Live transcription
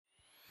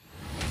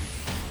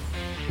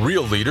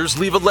Real leaders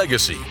leave a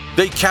legacy.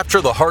 They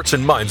capture the hearts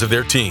and minds of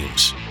their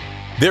teams.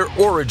 Their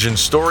origin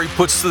story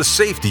puts the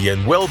safety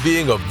and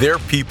well-being of their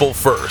people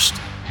first.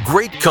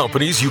 Great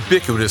companies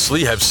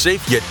ubiquitously have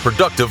safe yet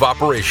productive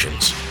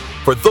operations.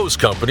 For those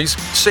companies,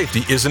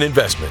 safety is an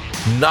investment,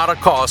 not a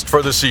cost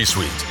for the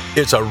C-suite.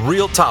 It's a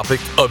real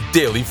topic of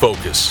daily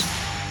focus.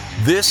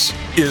 This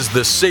is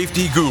The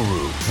Safety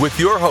Guru with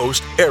your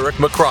host, Eric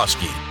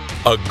McCroskey,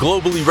 a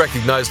globally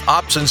recognized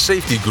ops and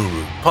safety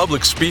guru,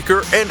 public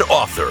speaker, and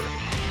author.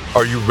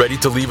 Are you ready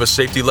to leave a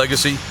safety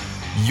legacy?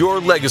 Your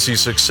legacy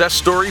success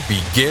story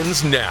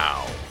begins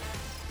now.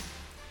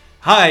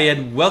 Hi,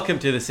 and welcome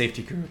to The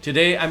Safety Guru.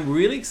 Today, I'm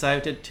really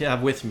excited to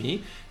have with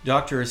me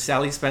Dr.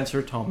 Sally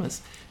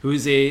Spencer-Thomas, who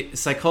is a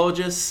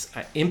psychologist,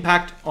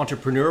 impact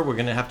entrepreneur. We're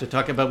going to have to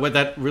talk about what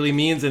that really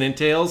means and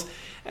entails,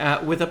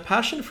 with a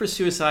passion for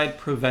suicide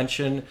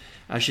prevention.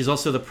 She's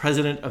also the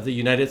president of the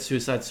United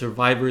Suicide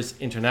Survivors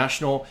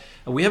International.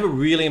 We have a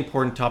really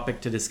important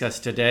topic to discuss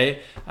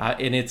today,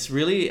 and it's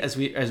really, as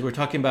we're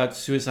talking about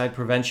Suicide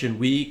Prevention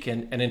Week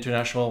and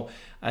International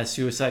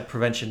Suicide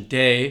Prevention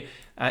Day,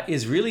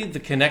 is really the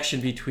connection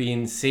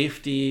between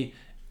safety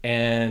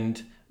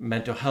and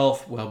mental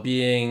health,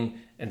 well-being,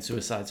 and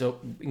suicide. So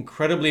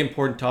incredibly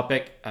important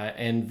topic,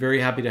 and very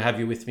happy to have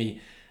you with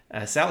me,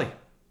 Sally.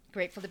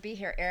 Grateful to be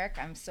here, Eric.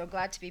 I'm so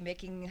glad to be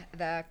making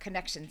the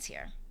connections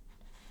here.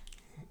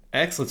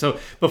 Excellent. So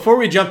before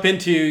we jump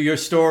into your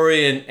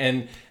story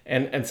and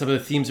some of the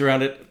themes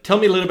around it, tell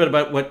me a little bit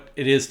about what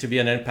it is to be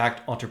an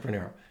impact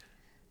entrepreneur.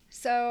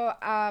 So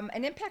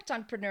an impact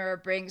entrepreneur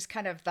brings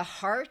kind of the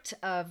heart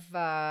of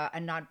a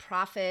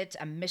nonprofit,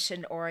 a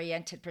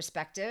mission-oriented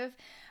perspective,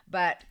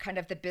 but kind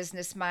of the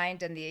business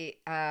mind and the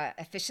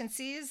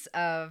efficiencies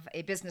of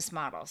a business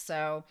model.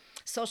 So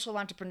social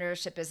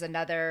entrepreneurship is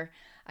another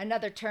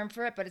term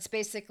for it, but it's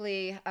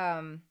basically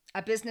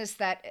a business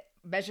that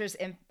measures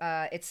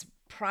its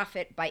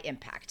profit by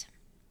impact.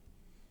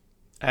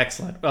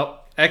 Excellent.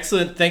 Well,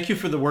 excellent. Thank you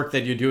for the work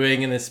that you're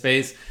doing in this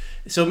space.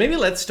 So maybe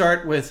let's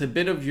start with a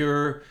bit of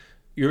your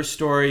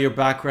story, your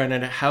background,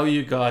 and how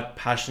you got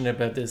passionate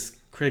about this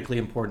critically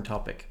important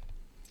topic.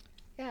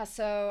 Yeah,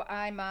 so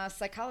I'm a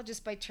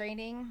psychologist by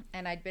training,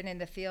 and I'd been in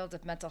the field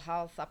of mental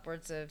health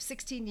upwards of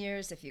 16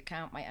 years, if you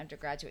count my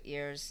undergraduate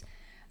years,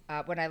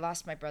 when I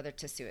lost my brother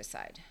to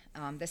suicide.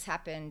 This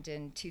happened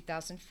in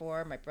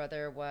 2004. My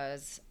brother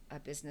was a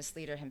business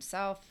leader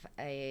himself,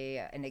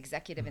 an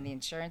executive in the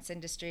insurance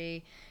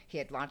industry. He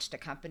had launched a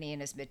company in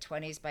his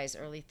mid-20s. By his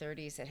early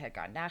 30s, it had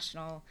gone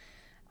national.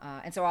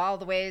 And so all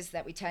the ways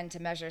that we tend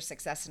to measure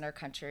success in our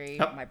country,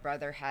 my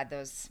brother had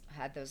those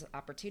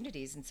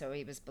opportunities, and so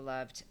he was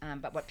beloved.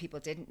 But what people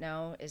didn't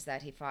know is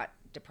that he fought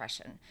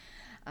depression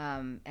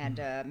and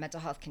a mental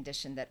health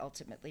condition that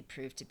ultimately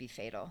proved to be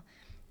fatal.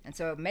 And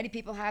so many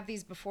people have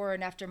these before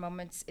and after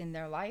moments in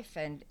their life,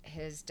 and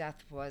his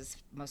death was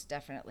most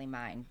definitely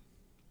mine.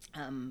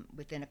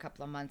 Within a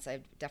couple of months,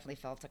 I definitely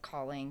felt a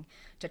calling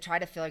to try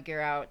to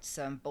figure out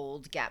some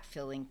bold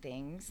gap-filling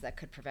things that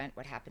could prevent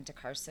what happened to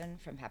Carson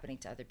from happening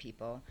to other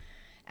people.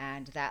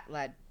 And that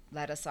led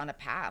us on a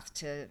path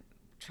to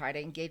try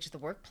to engage the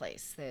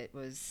workplace. That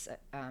was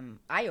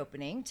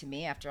eye-opening to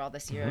me after all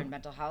this year in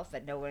mental health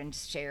that no one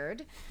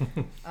shared.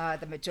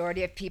 The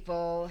majority of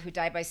people who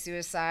die by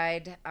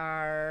suicide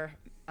are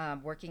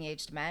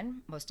working-aged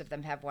men. Most of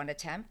them have one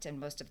attempt, and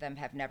most of them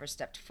have never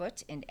stepped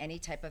foot in any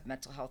type of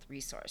mental health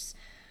resource.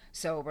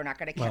 So we're not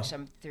going to catch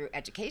them through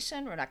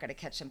education. We're not going to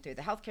catch them through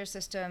the healthcare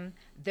system.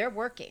 They're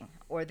working,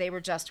 or they were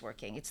just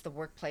working. It's the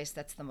workplace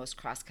that's the most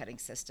cross-cutting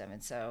system.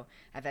 And so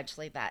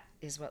eventually that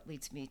is what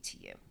leads me to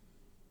you.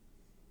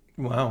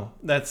 Wow.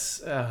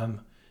 That's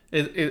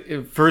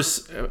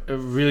first,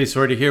 really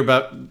sorry to hear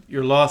about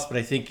your loss, but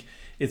I think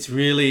it's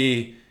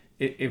really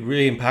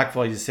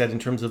impactful, as you said, in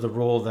terms of the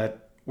role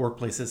that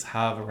workplaces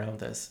have around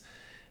this.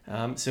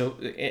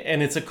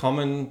 And it's a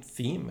common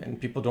theme, and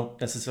people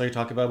don't necessarily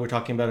talk about it. We're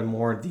talking about it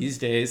more these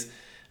days,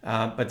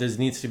 but there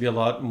needs to be a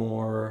lot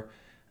more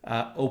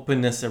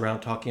openness around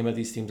talking about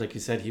these themes. Like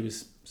you said, he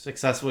was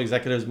successful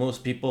executives.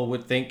 Most people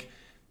would think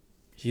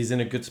he's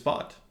in a good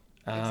spot,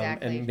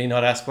 Exactly. and may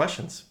not ask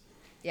questions.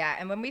 Yeah,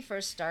 and when we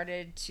first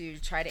started to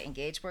try to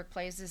engage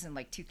workplaces in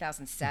like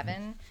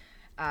 2007,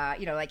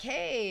 like,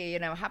 hey,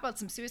 how about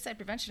some suicide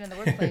prevention in the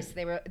workplace?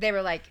 They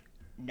were like,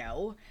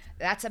 no,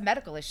 that's a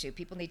medical issue.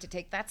 People need to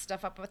take that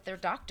stuff up with their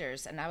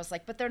doctors. And I was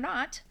like, but they're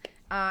not.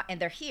 And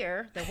they're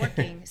here, they're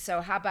working.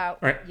 So how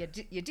about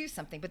you do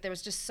something? But there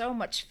was just so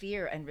much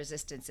fear and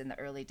resistance in the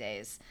early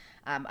days.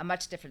 A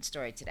much different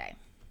story today.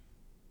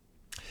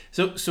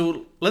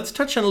 So let's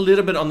touch on a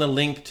little bit on the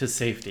link to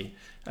safety,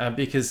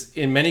 because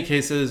in many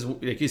cases,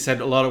 like you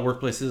said, a lot of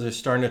workplaces are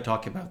starting to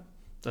talk about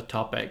the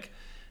topic,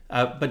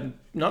 but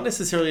not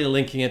necessarily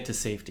linking it to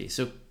safety.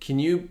 So can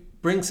you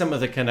bring some of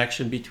the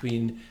connection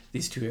between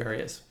these two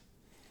areas?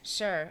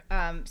 Sure.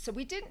 So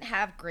we didn't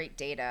have great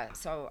data.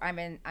 So I'm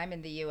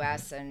in the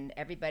U.S. and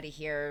everybody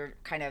here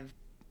kind of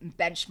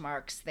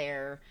benchmarks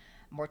their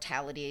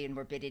mortality and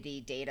morbidity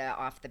data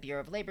off the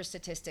Bureau of Labor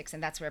Statistics,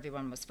 and that's where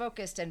everyone was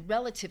focused. And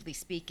relatively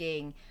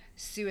speaking,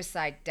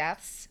 suicide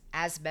deaths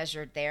as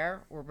measured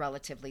there were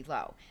relatively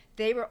low.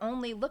 They were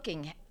only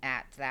looking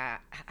at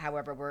that,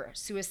 however, were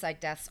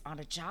suicide deaths on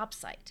a job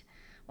site.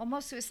 Well,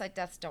 most suicide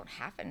deaths don't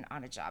happen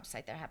on a job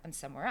site. They happen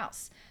somewhere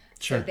else.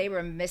 Sure. So they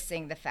were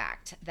missing the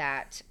fact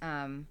that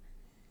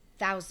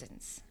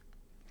thousands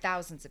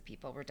of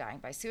people were dying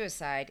by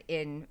suicide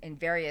in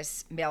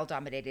various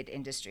male-dominated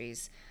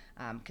industries,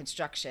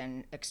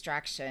 construction,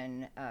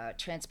 extraction,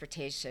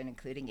 transportation,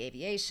 including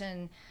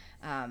aviation,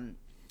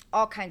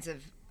 all kinds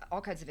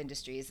of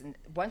industries. And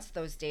once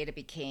those data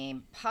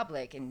became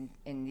public in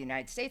the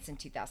United States in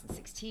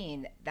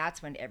 2016,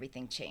 that's when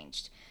everything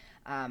changed.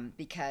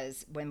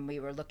 Because when we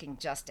were looking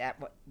just at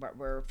what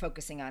we're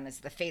focusing on is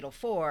the fatal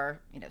four,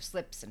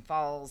 slips and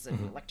falls and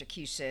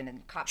electrocution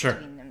and cop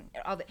shooting and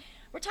all that,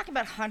 we're talking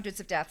about hundreds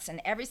of deaths, and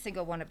every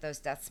single one of those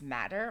deaths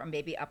matter, or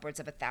maybe upwards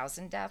of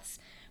 1,000 deaths.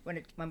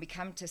 When we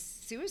come to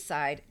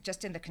suicide,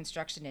 just in the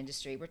construction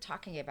industry, we're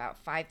talking about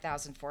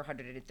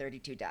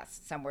 5,432 deaths,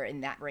 somewhere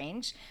in that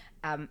range,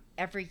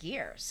 every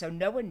year. So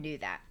no one knew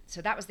that. So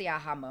that was the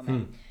aha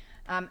moment.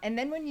 And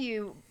then when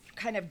you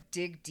kind of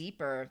dig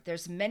deeper,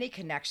 there's many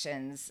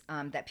connections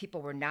that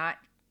people were not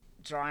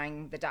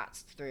drawing the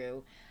dots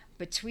through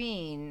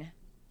between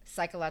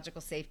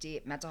psychological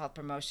safety, mental health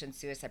promotion,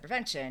 suicide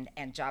prevention,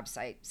 and job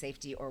site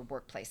safety or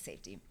workplace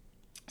safety.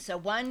 So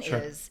one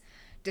is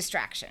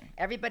distraction.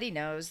 Everybody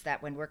knows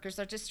that when workers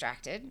are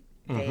distracted,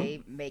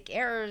 they make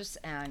errors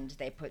and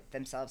they put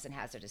themselves in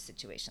hazardous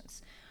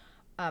situations.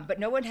 But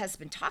no one has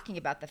been talking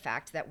about the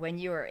fact that when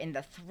you are in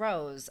the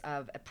throes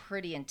of a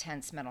pretty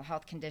intense mental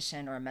health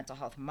condition or a mental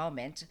health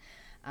moment,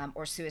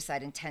 or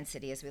suicide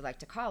intensity, as we like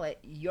to call it,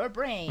 your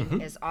brain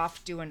is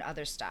off doing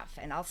other stuff.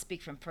 And I'll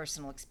speak from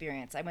personal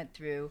experience. I went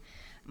through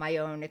my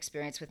own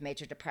experience with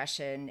major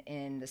depression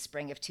in the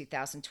spring of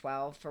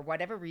 2012. For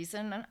whatever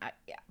reason,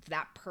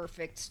 that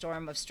perfect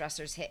storm of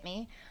stressors hit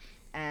me.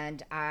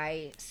 And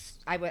I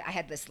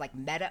had this like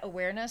meta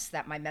awareness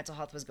that my mental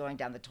health was going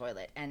down the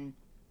toilet. And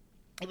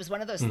it was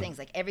one of those things,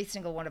 like every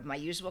single one of my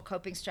usual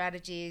coping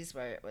strategies,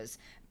 where it was,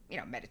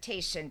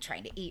 meditation,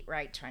 trying to eat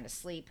right, trying to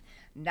sleep,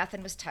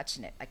 nothing was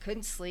touching it. I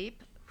couldn't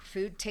sleep.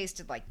 Food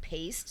tasted like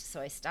paste, so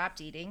I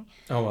stopped eating.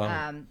 Oh,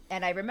 wow.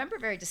 And I remember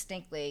very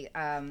distinctly,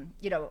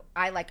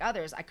 I, like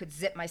others, I could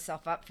zip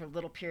myself up for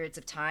little periods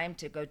of time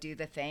to go do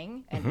the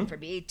thing. And for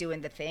me,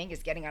 doing the thing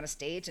is getting on a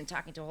stage and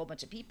talking to a whole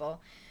bunch of people.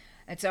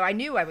 And so I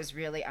knew I was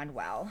really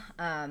unwell,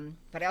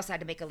 but I also had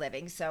to make a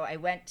living. So I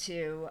went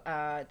to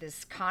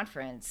this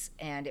conference,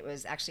 and it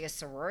was actually a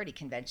sorority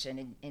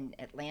convention in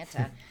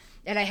Atlanta.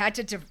 And I had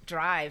to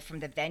drive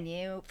from the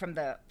venue, from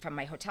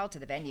my hotel to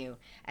the venue.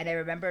 And I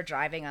remember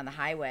driving on the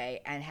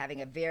highway and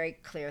having a very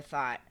clear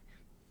thought,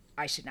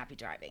 I should not be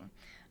driving.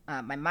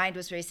 My mind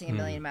was racing a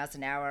million miles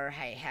an hour.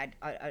 I had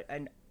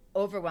an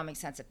overwhelming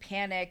sense of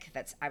panic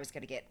that I was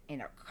going to get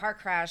in a car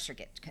crash or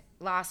get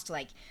lost.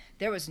 Like,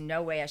 there was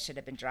no way I should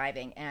have been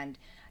driving. And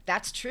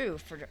that's true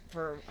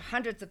for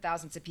hundreds of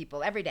thousands of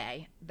people every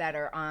day that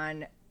are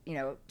on,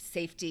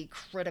 safety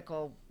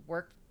critical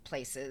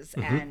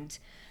workplaces, and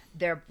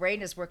their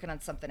brain is working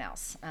on something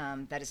else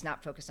that is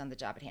not focused on the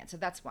job at hand. So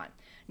that's one.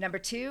 Number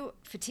two,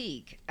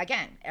 fatigue.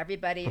 Again,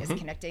 everybody is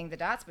connecting the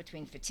dots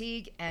between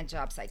fatigue and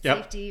job site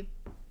safety,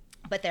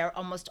 but they're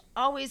almost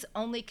always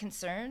only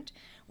concerned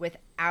with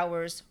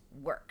hours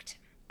worked.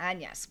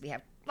 And yes, we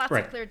have lots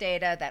of clear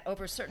data that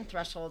over certain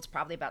thresholds,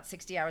 probably about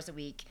 60 hours a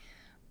week,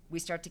 we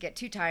start to get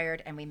too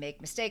tired and we make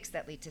mistakes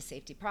that lead to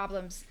safety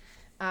problems.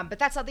 But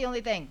that's not the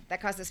only thing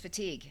that causes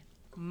fatigue.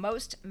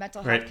 Most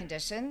mental health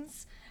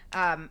conditions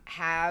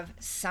have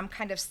some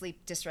kind of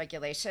sleep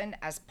dysregulation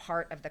as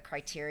part of the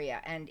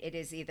criteria. And it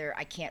is either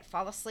I can't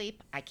fall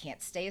asleep, I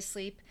can't stay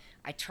asleep,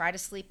 I try to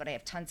sleep, but I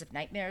have tons of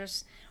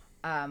nightmares.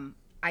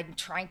 I'm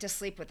trying to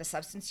sleep with a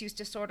substance use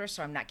disorder,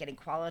 so I'm not getting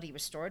quality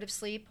restorative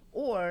sleep,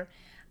 or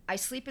I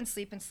sleep and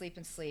sleep and sleep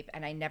and sleep,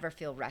 and I never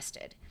feel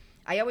rested.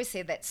 I always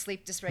say that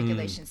sleep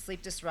dysregulation,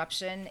 sleep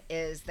disruption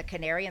is the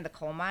canary in the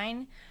coal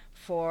mine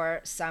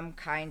for some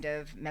kind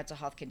of mental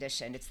health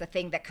condition. It's the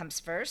thing that comes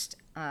first.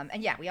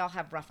 And yeah, we all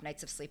have rough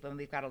nights of sleep when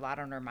we've got a lot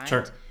on our mind.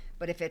 Sure.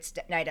 But if it's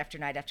night after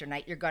night after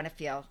night, you're going to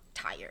feel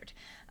tired.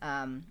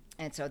 And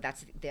so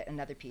that's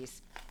another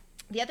piece.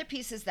 The other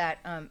piece is that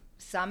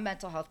some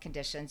mental health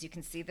conditions, you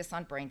can see this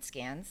on brain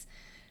scans,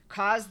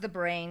 cause the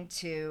brain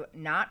to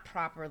not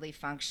properly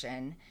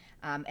function.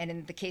 And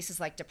in the cases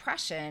like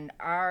depression,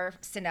 our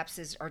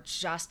synapses are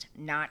just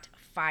not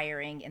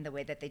firing in the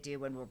way that they do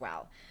when we're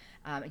well.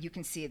 You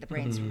can see the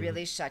brain's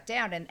really shut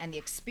down. And the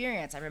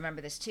experience, I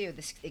remember this too,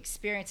 this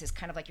experience is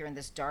kind of like you're in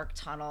this dark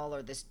tunnel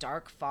or this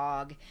dark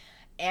fog.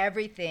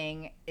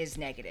 Everything is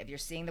negative. You're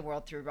seeing the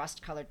world through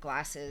rust-colored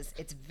glasses.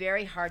 It's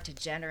very hard to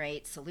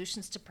generate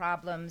solutions to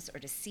problems or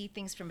to see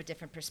things from a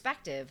different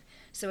perspective.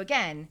 So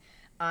again,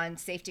 on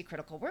safety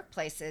critical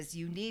workplaces,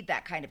 you need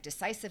that kind of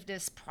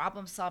decisiveness,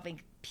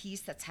 problem-solving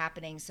piece that's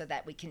happening so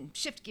that we can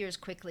shift gears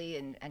quickly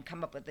and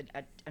come up with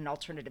an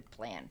alternative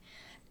plan.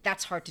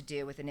 That's hard to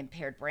do with an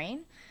impaired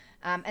brain.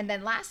 And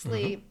then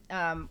lastly,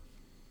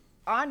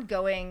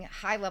 ongoing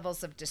high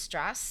levels of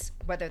distress,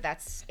 whether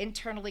that's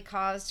internally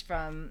caused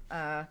from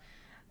a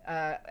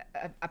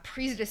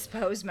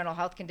predisposed mental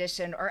health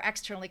condition or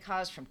externally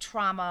caused from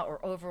trauma or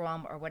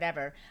overwhelm or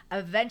whatever,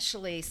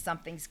 eventually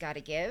something's got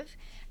to give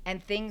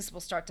and things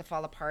will start to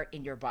fall apart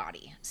in your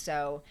body.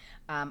 So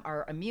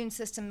our immune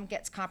system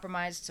gets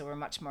compromised, so we're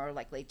much more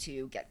likely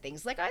to get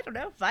things like, I don't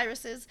know,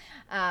 viruses.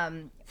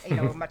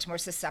 We're much more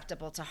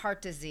susceptible to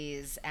heart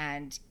disease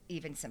and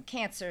even some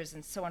cancers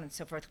and so on and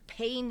so forth.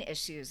 Pain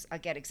issues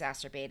get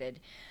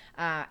exacerbated.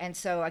 And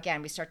so,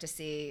 again, we start to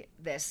see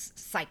this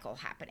cycle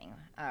happening.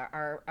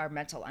 Our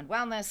mental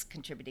unwellness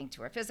contributing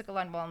to our physical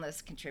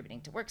unwellness,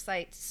 contributing to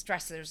worksite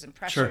stressors and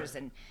pressures,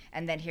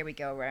 and then here we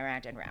go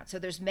round and round. So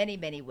there's many,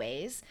 many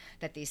ways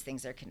that these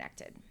things are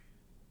connected.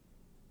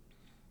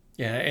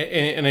 Yeah,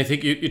 and I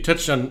think you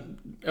touched on,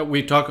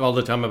 we talk all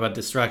the time about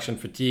distraction,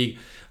 fatigue,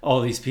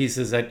 all these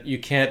pieces that you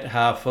can't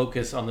have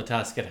focus on the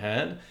task at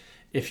hand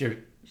if you're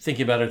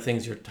thinking about other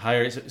things, you're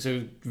tired.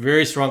 So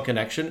very strong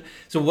connection.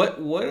 So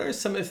what are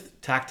some of the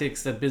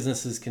tactics that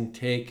businesses can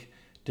take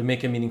to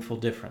make a meaningful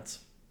difference?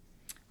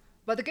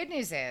 Well, the good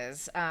news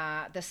is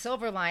the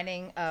silver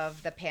lining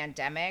of the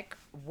pandemic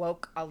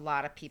woke a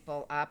lot of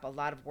people up, a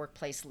lot of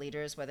workplace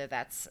leaders, whether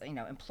that's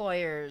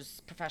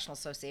employers, professional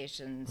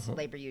associations,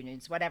 labor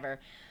unions, whatever,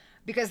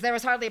 because there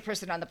was hardly a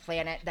person on the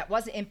planet that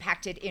wasn't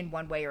impacted in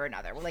one way or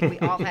another. Like we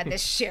all had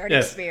this shared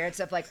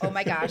experience of like, oh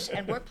my gosh,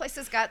 and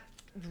workplaces got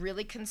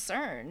really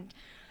concerned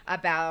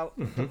about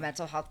the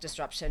mental health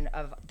disruption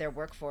of their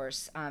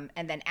workforce. And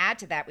then add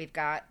to that, we've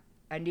got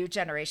a new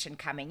generation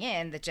coming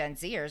in, the Gen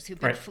Zers, who've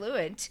been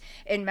fluent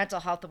in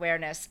mental health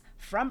awareness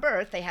from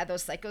birth. They had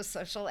those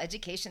psychosocial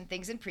education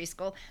things in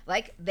preschool.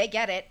 Like, they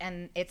get it,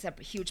 and it's a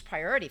huge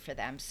priority for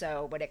them.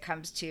 So when it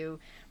comes to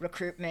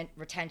recruitment,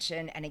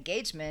 retention, and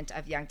engagement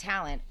of young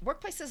talent,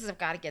 workplaces have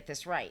got to get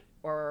this right,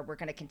 or we're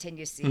going to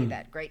continue to see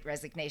that great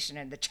resignation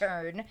and the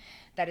churn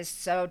that is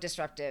so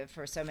disruptive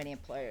for so many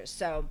employers.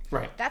 So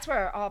that's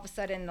where all of a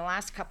sudden in the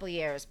last couple of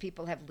years,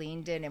 people have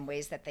leaned in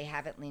ways that they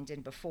haven't leaned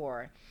in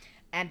before.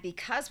 And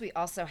because we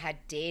also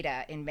had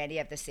data in many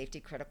of the safety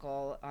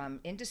critical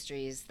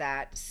industries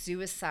that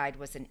suicide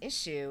was an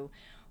issue,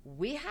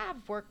 we have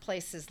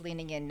workplaces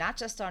leaning in not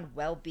just on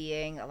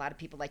well-being. A lot of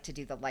people like to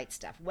do the light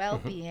stuff.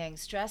 Well-being,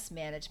 stress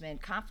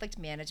management, conflict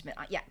management.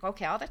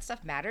 All that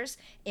stuff matters.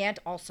 And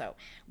also,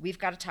 we've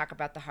got to talk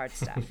about the hard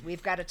stuff.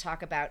 We've got to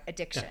talk about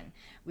addiction.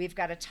 We've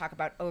got to talk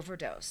about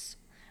overdose.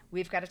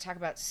 We've got to talk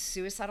about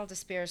suicidal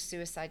despair,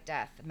 suicide,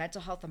 death,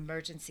 mental health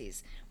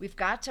emergencies. We've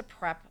got to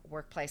prep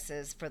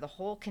workplaces for the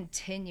whole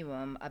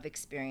continuum of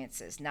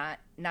experiences, not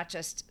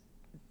just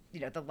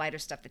the lighter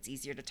stuff that's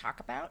easier to talk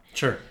about.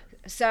 Sure.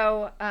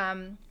 So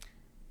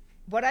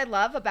what I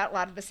love about a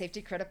lot of the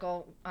safety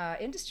critical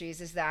industries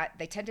is that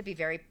they tend to be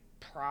very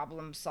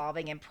problem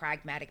solving and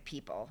pragmatic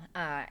people.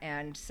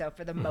 And so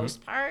for the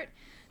most part,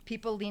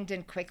 people leaned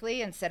in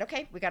quickly and said,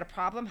 okay, we got a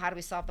problem. How do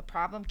we solve the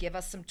problem? Give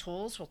us some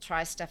tools. We'll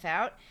try stuff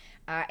out.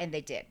 And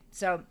they did.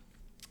 So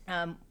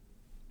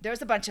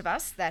there's a bunch of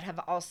us that have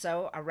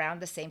also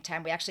around the same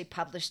time. We actually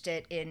published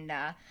it in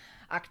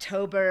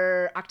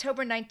October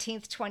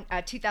 19th,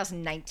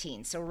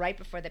 2019. So right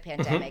before the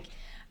pandemic.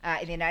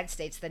 In the United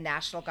States, the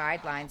National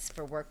Guidelines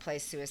for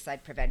Workplace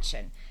Suicide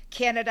Prevention.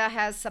 Canada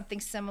has something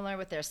similar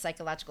with their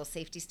psychological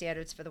safety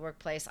standards for the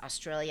workplace.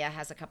 Australia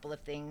has a couple of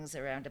things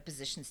around a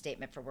position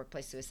statement for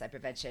workplace suicide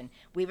prevention.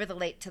 We were the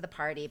late to the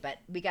party, but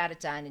we got it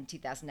done in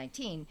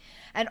 2019.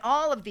 And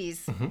all of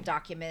these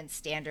documents,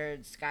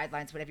 standards,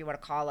 guidelines, whatever you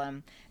want to call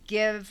them,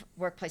 give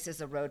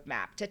workplaces a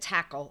roadmap to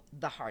tackle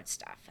the hard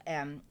stuff.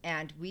 And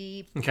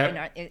we, in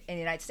the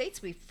United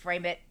States, we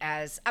frame it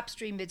as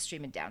upstream,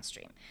 midstream, and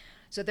downstream.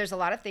 So there's a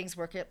lot of things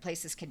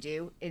workplaces can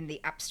do in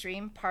the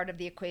upstream part of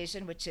the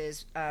equation, which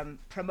is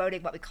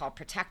promoting what we call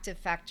protective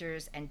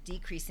factors and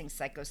decreasing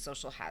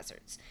psychosocial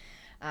hazards.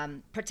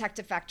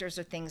 Protective factors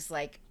are things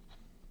like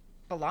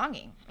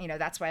belonging.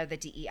 That's why the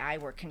DEI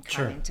work can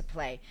come into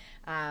play.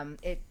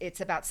 It's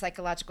about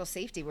psychological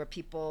safety, where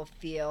people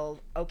feel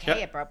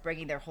okay about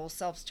bringing their whole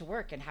selves to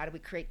work. And how do we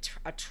create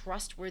a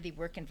trustworthy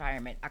work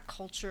environment, a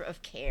culture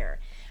of care?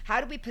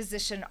 How do we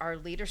position our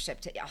leadership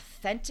to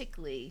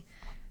authentically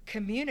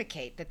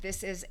communicate that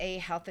this is a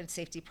health and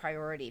safety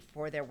priority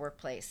for their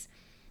workplace?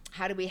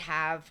 How do we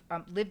have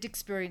lived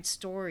experience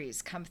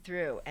stories come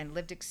through, and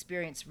lived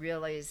experience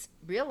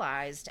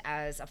realized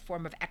as a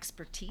form of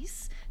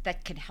expertise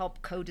that can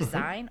help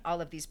co-design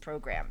all of these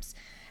programs?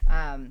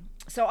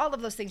 So all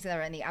of those things that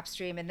are in the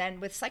upstream. And then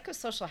with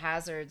psychosocial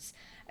hazards,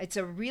 it's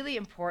a really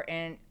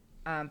important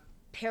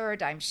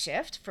paradigm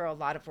shift for a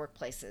lot of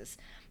workplaces,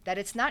 that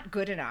it's not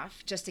good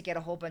enough just to get a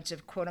whole bunch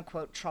of quote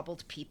unquote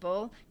troubled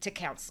people to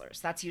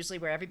counselors. That's usually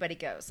where everybody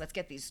goes. Let's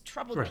get these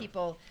troubled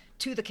people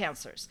to the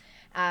counselors.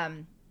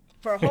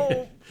 For a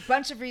whole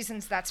bunch of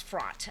reasons, that's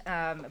fraught.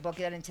 We'll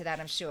get into that,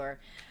 I'm sure.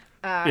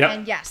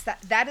 And yes,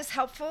 that is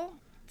helpful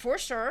for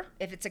sure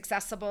if it's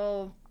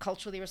accessible,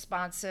 culturally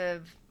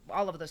responsive,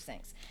 all of those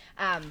things.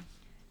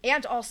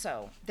 And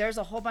also, there's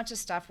a whole bunch of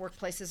stuff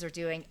workplaces are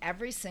doing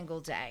every single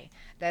day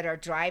that are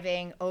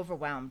driving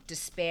overwhelm,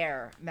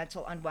 despair,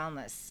 mental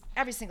unwellness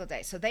every single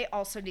day. So they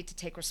also need to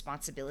take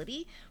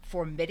responsibility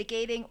for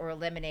mitigating or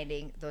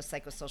eliminating those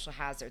psychosocial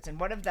hazards. And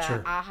one of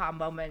the aha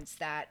moments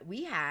that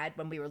we had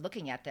when we were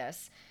looking at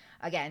this,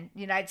 again, the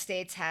United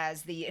States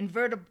has the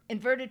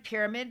inverted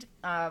pyramid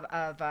of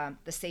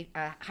the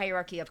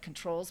hierarchy of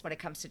controls when it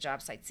comes to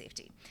job site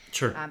safety.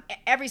 Sure.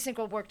 Every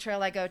single work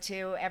trail I go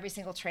to, every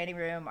single training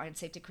room on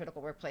safety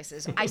critical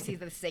workplaces, I see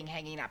this thing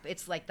hanging up.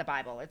 It's like the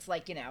Bible. It's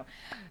like,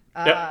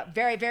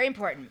 very, very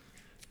important.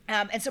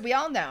 And so we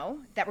all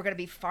know that we're going to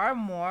be far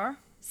more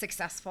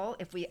successful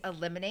if we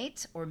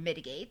eliminate or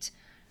mitigate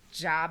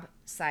job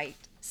site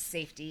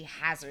safety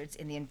hazards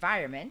in the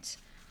environment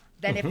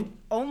than if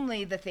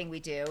only the thing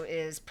we do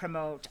is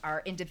promote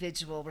our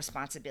individual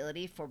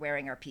responsibility for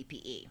wearing our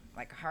PPE,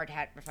 like a hard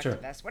hat, reflective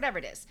vest, whatever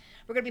it is.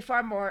 We're going to be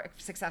far more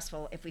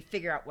successful if we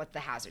figure out what the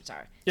hazards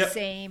are.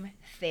 Same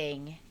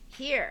thing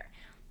here.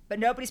 But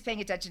nobody's paying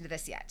attention to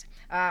this yet,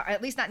 or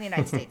at least not in the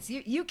United States.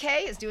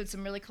 UK is doing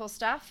some really cool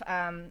stuff.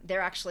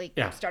 They're actually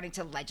starting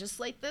to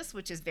legislate this,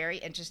 which is very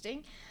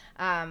interesting.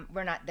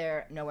 We're not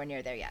there, nowhere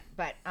near there yet.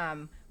 But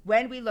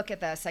when we look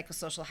at the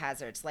psychosocial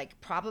hazards, like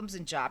problems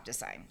in job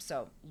design,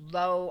 so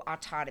low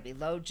autonomy,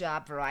 low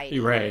job variety,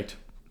 right,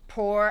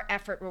 poor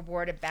effort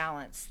rewarded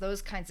balance,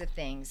 those kinds of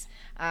things.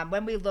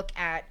 When we look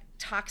at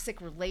toxic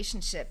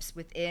relationships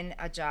within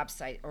a job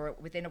site or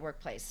within a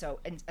workplace, so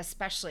and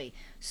especially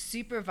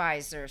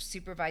supervisor,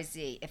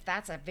 supervisee, if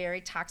that's a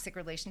very toxic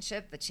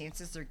relationship, the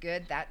chances are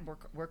good that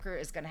worker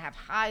is going to have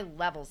high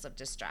levels of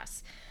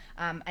distress.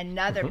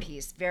 Another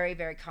piece, very,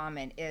 very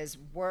common, is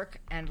work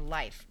and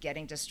life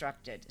getting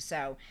disrupted.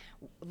 So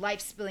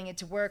life spilling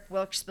into work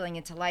spilling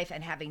into life,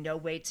 and having no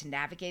way to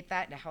navigate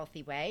that in a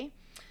healthy way.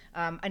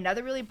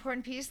 Another really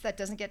important piece that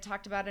doesn't get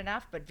talked about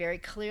enough, but very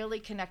clearly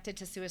connected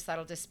to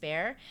suicidal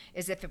despair,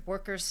 is if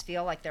workers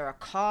feel like they're a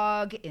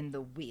cog in the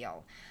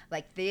wheel,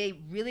 like they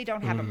really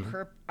don't have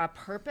a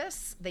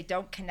purpose, they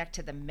don't connect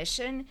to the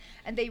mission,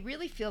 and they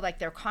really feel like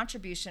their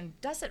contribution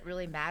doesn't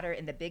really matter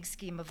in the big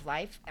scheme of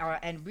life,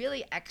 and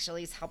really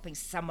actually is helping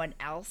someone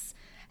else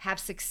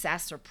have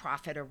success or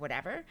profit or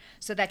whatever.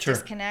 So that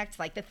disconnect,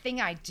 like the thing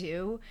I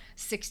do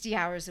 60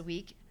 hours a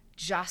week,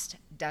 just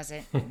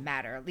doesn't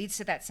matter. It leads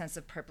to that sense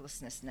of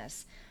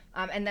purposelessness.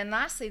 And then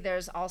lastly,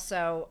 there's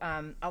also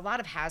a lot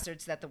of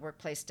hazards that the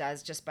workplace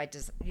does just by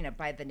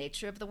the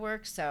nature of the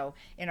work. So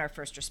in our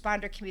first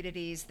responder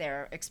communities,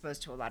 they're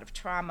exposed to a lot of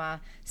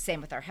trauma. Same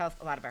with a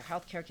lot of our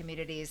healthcare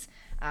communities.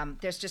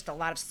 There's just a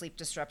lot of sleep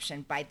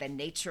disruption by the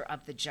nature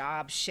of the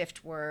job,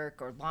 shift work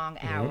or long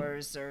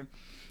hours or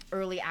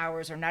early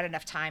hours or not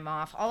enough time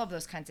off. All of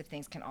those kinds of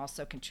things can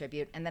also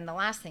contribute. And then the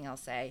last thing I'll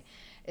say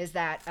is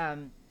that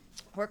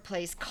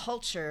workplace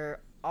culture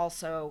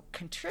also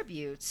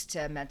contributes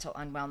to mental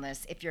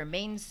unwellness. If your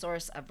main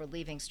source of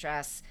relieving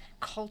stress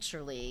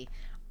culturally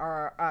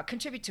are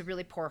contribute to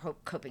really poor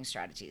coping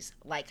strategies,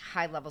 like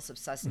high levels of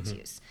substance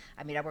use.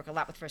 I mean, I work a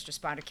lot with first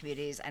responder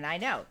communities, and I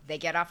know they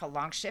get off a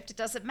long shift. It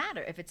doesn't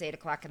matter if it's 8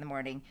 o'clock in the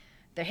morning,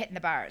 they're hitting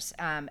the bars.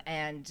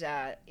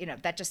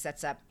 That just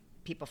sets up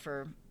people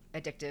for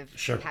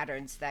addictive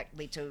patterns that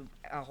lead to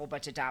a whole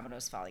bunch of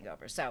dominoes falling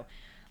over. So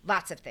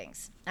lots of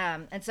things.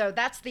 And so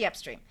that's the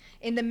upstream.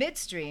 In the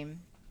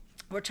midstream,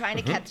 we're trying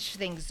to catch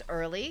things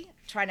early,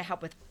 trying to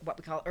help with what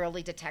we call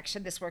early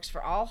detection. This works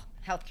for all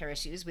healthcare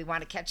issues. We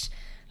want to catch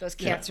those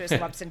cancers,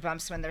 lumps and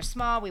bumps when they're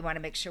small. We want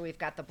to make sure we've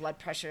got the blood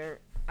pressure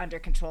under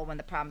control when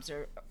the problems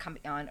are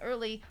coming on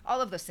early.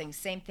 All of those things,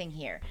 same thing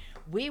here.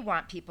 We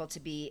want people to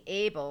be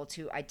able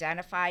to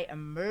identify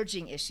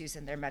emerging issues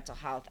in their mental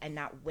health and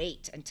not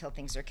wait until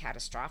things are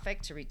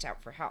catastrophic to reach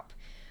out for help.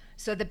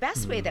 So the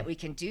best way that we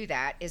can do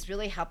that is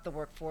really help the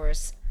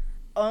workforce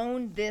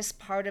own this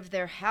part of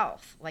their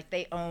health, like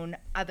they own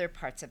other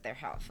parts of their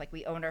health. Like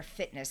we own our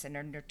fitness and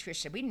our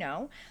nutrition. We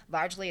know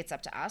largely it's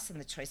up to us and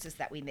the choices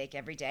that we make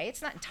every day.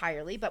 It's not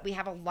entirely, but we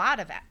have a lot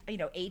of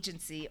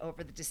agency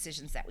over the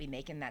decisions that we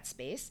make in that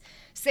space.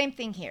 Same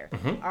thing here.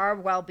 Our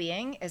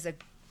well-being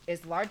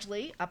is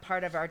largely a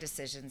part of our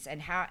decisions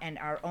and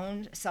our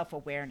own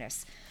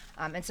self-awareness.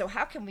 And so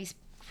how can we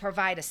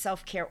provide a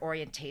self-care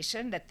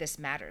orientation that this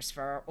matters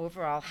for our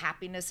overall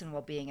happiness and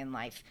well-being in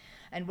life?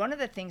 And one of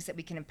the things that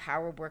we can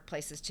empower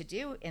workplaces to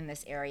do in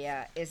this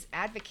area is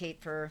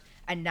advocate for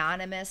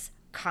anonymous,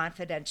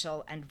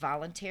 confidential, and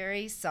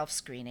voluntary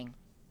self-screening.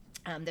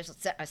 There's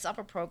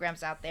several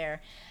programs out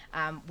there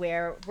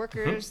where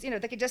workers, they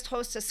could just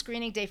host a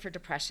screening day for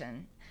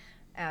depression.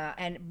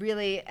 And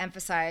really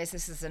emphasize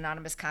this is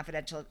anonymous,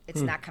 confidential.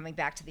 It's not coming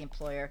back to the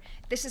employer.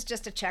 This is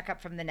just a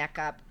checkup from the neck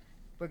up.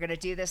 We're going to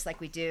do this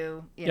like we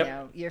do,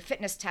 your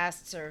fitness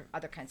tests or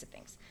other kinds of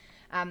things.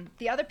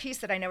 The other piece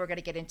that I know we're going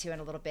to get into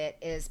in a little bit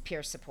is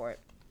peer support.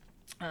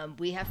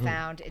 We have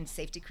found in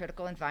safety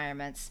critical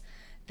environments,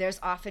 there's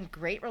often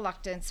great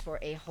reluctance for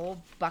a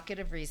whole bucket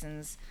of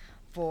reasons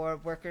for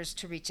workers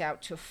to reach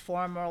out to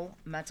formal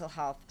mental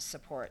health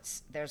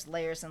supports. There's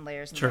layers and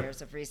layers and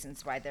layers of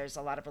reasons why there's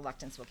a lot of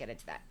reluctance. We'll get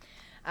into that.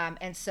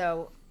 And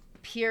so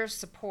peer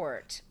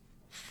support,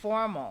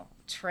 formal,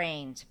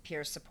 trained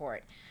peer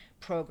support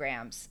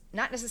programs,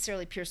 not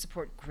necessarily peer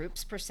support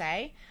groups per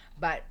se,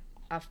 but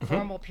a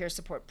formal peer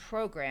support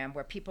program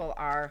where people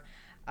are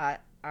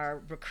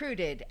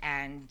recruited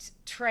and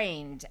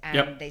trained,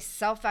 and they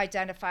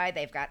self-identify.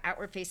 They've got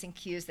outward-facing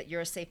cues that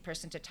you're a safe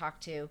person to talk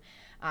to.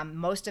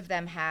 Most of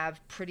them have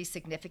pretty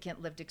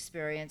significant lived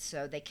experience,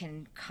 so they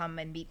can come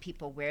and meet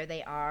people where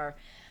they are,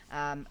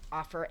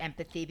 offer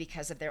empathy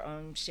because of their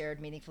own shared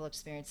meaningful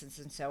experiences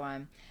and so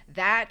on.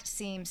 That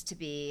seems to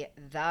be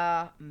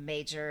the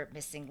major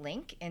missing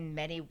link in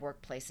many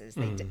workplaces.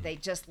 They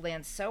just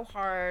land so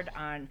hard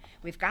on,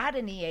 we've got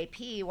an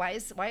EAP, why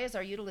is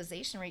our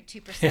utilization rate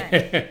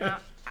 2%?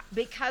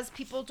 Because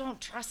people don't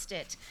trust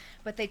it,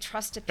 but they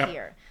trust a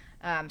peer.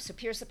 So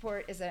peer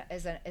support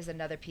is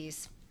another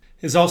piece.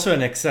 There's also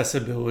an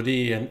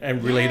accessibility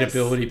and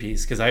relatability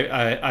piece, because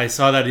I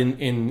saw that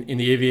in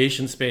the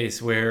aviation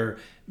space where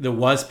there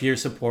was peer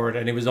support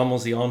and it was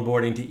almost the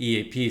onboarding to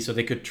EAP, so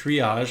they could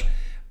triage,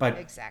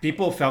 but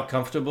people felt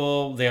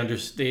comfortable.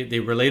 They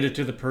related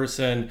to the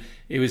person.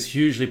 It was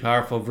hugely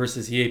powerful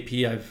versus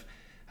EAP. I've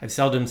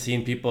seldom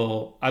seen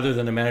people other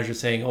than the manager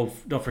saying, "Oh,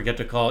 don't forget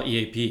to call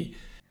EAP."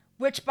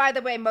 Which, by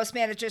the way, most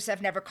managers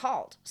have never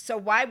called. So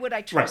why would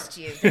I trust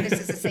you that this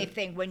is a safe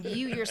thing when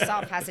you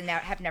yourself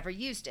have never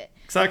used it?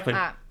 Exactly.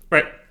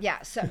 Right.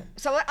 Yeah. So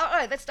all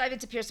right, let's dive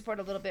into peer support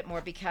a little bit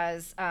more,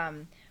 because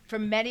for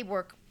many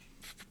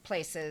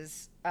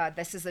workplaces,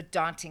 this is a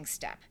daunting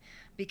step,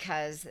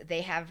 because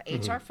they have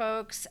HR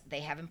folks,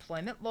 they have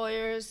employment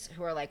lawyers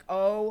who are like,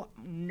 oh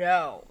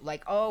no,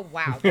 like, oh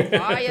wow, the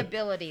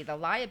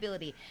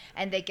liability,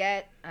 and they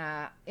get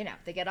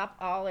up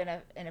all in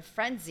a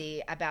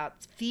frenzy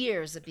about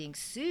fears of being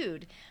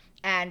sued.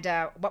 And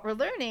what we're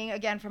learning,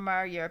 again, from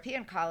our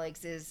European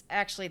colleagues is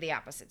actually the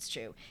opposite's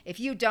true. If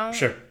you don't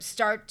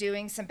start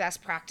doing some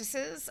best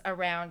practices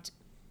around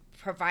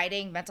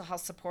providing mental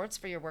health supports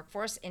for your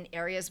workforce in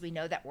areas we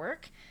know that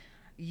work,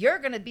 you're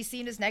going to be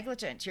seen as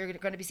negligent. You're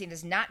going to be seen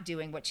as not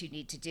doing what you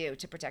need to do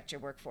to protect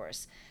your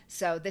workforce.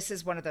 So this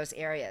is one of those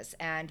areas.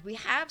 And we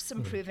have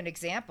some proven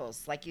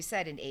examples, like you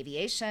said, in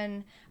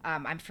aviation.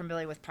 I'm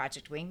familiar with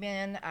Project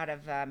Wingman out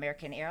of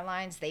American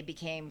Airlines. They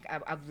became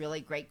a really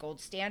great gold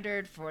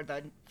standard for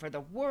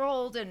the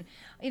world. And,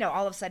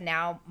 all of a sudden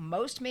now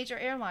most major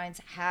airlines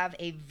have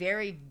a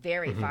very,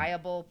 very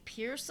viable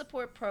peer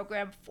support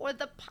program for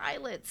the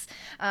pilots,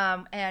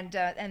 and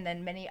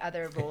then many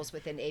other roles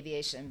within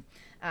aviation.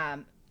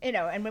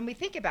 And when we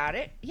think about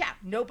it,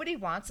 nobody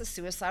wants a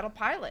suicidal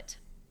pilot.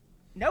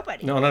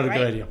 Nobody. No, not a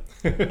good idea.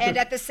 And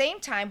at the same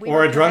time,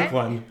 or a drunk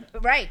one.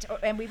 Right.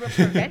 And we were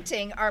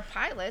preventing our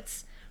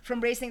pilots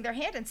from raising their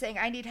hand and saying,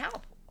 I need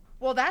help.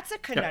 Well, that's a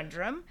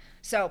conundrum. Yep.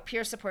 So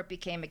peer support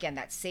became, again,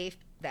 that safe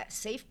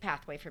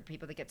pathway for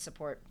people to get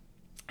support.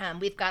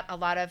 We've got a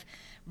lot of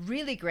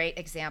really great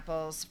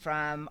examples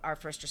from our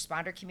first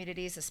responder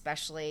communities,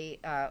 especially,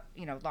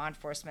 law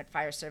enforcement,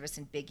 fire service,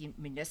 and big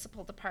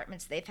municipal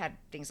departments. They've had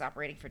things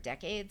operating for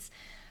decades.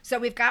 So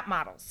we've got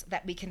models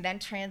that we can then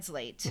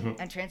translate and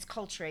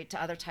transculturate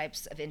to other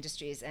types of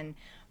industries. And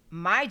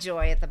my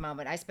joy at the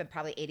moment, I spend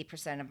probably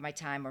 80% of my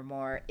time or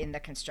more in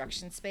the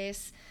construction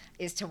space,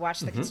 is to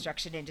watch the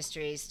construction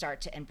industry start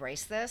to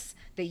embrace this.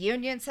 The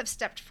unions have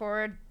stepped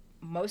forward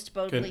most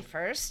boldly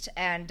first,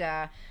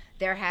 and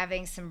they're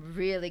having some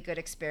really good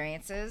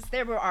experiences.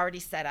 They were already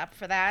set up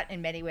for that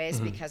in many ways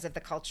because of the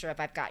culture of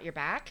I've got your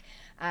back.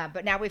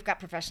 But now we've got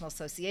professional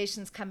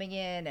associations coming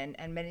in,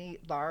 and many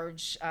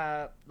large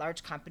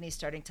companies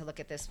starting to look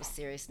at this with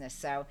seriousness.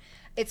 So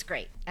it's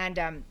great.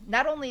 And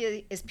not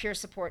only is peer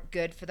support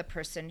good for the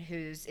person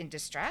who's in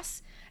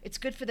distress, it's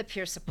good for the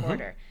peer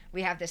supporter.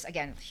 We have this,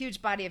 again,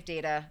 huge body of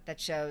data that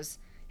shows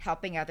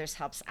helping others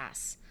helps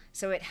us.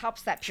 So it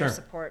helps that peer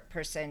support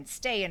person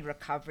stay in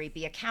recovery,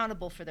 be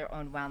accountable for their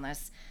own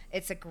wellness.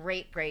 It's a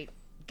great, great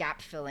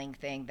gap-filling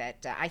thing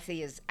that I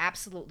see is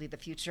absolutely the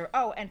future.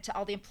 Oh, and to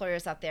all the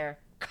employers out there,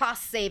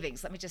 cost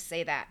savings. Let me just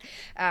say that.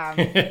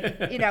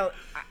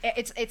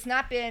 It's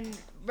not been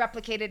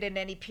replicated in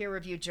any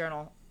peer-reviewed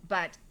journal,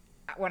 but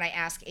when I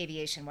ask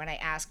aviation, when I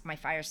ask my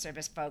fire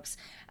service folks,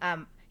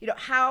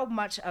 how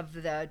much of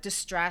the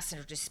distress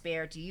or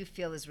despair do you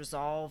feel is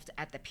resolved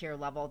at the peer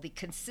level? The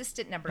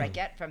consistent number I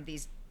get from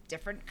these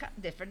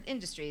different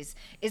industries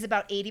is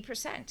about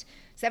 80%,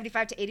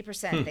 75 to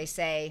 80%, they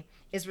say,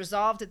 is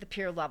resolved at the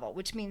peer level,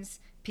 which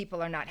means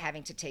people are not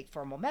having to take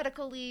formal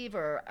medical leave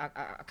or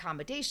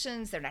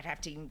accommodations. They're not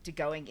having to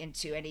going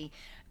into any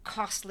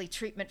costly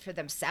treatment for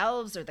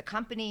themselves or the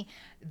company.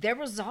 They're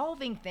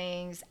resolving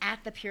things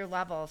at the peer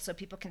level so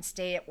people can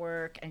stay at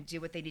work and do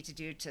what they need to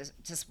do to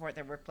support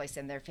their workplace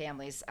and their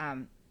families.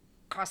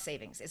 Cost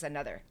savings is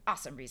another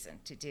awesome reason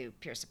to do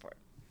peer support.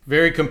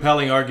 Very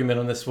compelling argument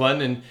on this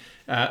one, and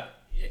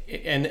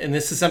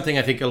this is something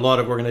I think a lot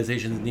of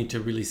organizations need to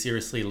really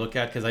seriously look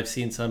at, because I've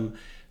seen some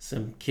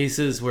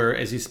cases where,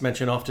 as you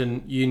mentioned,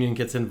 often union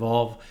gets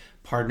involved,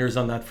 partners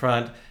on that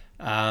front,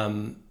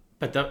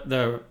 but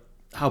the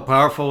how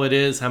powerful it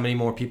is, how many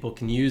more people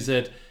can use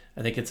it,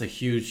 I think it's a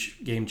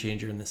huge game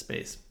changer in this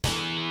space.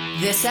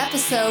 This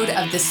episode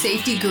of the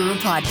Safety Guru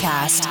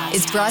podcast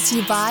is brought to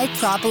you by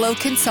Propolo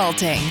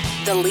Consulting,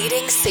 the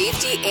leading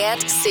safety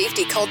and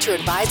safety culture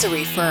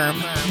advisory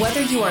firm.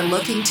 Whether you are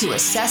looking to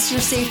assess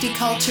your safety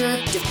culture,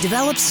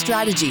 develop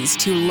strategies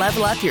to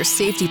level up your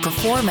safety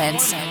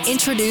performance,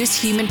 introduce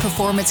human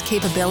performance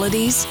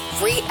capabilities,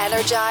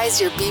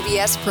 re-energize your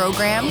BBS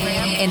program,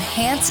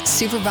 enhance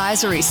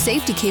supervisory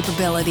safety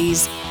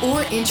capabilities,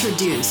 or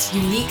introduce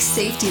unique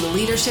safety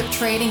leadership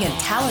training and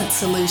talent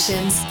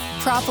solutions,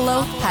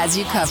 Propolo has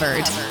you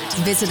covered.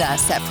 Visit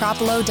us at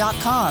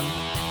propolo.com.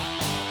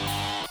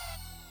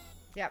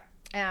 Yep.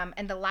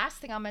 And the last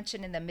thing I'll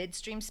mention in the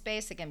midstream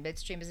space, again,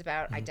 midstream is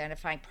about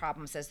identifying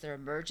problems as they're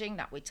emerging,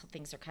 not wait till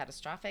things are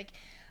catastrophic,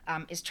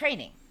 is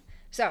training.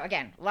 So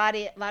again, a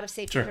lot of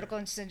safety critical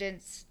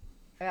incidents,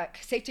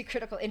 safety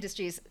critical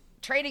industries.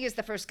 Training is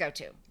the first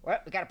go-to.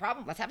 Well, we got a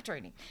problem, let's have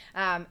training.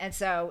 And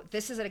so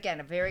this is, again,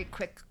 a very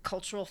quick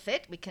cultural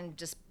fit. We can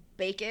just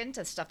bake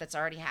into stuff that's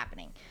already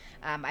happening.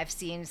 I've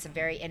seen some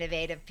very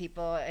innovative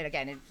people, and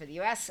again, for the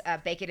U.S.,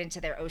 bake it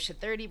into their OSHA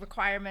 30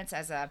 requirements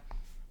as an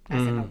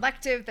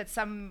elective that's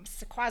some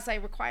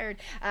quasi-required.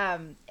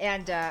 And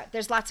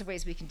there's lots of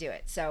ways we can do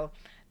it. So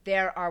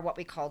there are what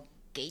we call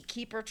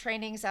gatekeeper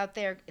trainings out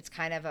there. It's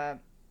kind of a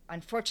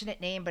unfortunate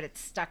name, but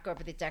it's stuck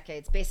over the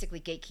decades. Basically,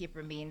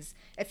 gatekeeper means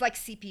it's like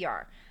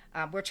CPR.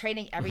 We're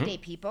training everyday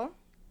people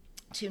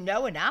to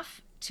know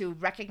enough to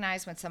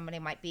recognize when somebody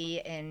might be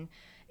in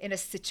a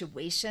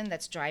situation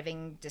that's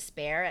driving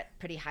despair at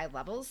pretty high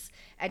levels,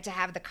 and to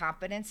have the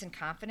competence and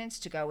confidence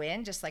to go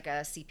in, just like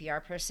a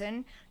CPR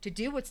person, to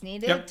do what's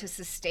needed to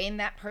sustain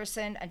that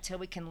person until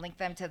we can link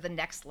them to the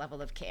next level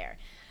of care.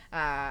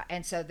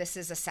 And so this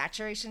is a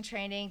saturation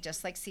training,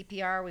 just like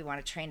CPR. We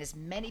want to train as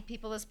many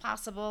people as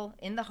possible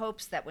in the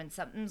hopes that when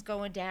something's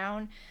going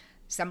down,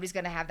 somebody's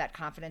going to have that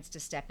confidence to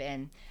step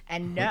in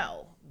and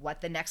know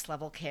what the next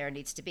level care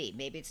needs to be.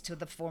 Maybe it's to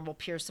the formal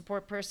peer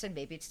support person.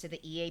 Maybe it's to the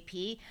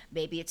EAP.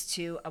 Maybe it's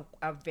to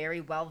a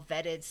very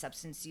well-vetted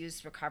substance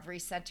use recovery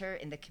center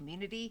in the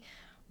community.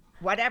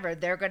 Whatever,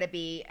 they're going to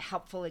be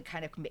helpful in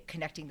kind of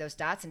connecting those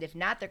dots. And if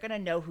not, they're going to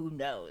know who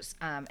knows.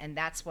 And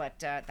that's what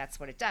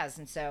it does.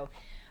 And so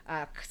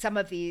some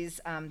of these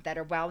that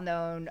are well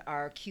known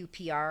are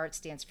QPR. It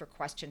stands for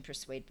Question,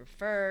 Persuade,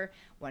 Refer.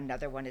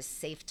 Another one is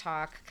Safe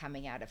Talk,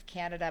 coming out of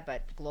Canada,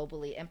 but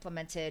globally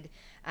implemented.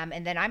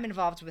 And then I'm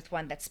involved with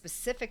one that's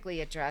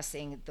specifically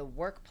addressing the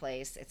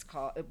workplace. It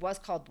was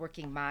called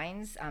Working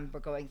Minds. We're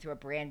going through a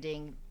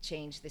branding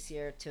change this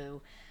year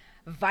to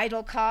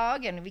Vital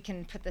Cog, and we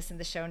can put this in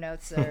the show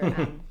notes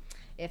or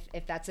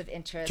if that's of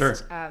interest.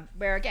 Sure.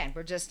 Where again,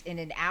 we're just in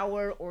an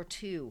hour or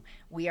two,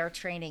 we are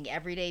training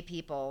everyday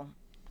people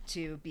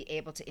to be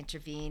able to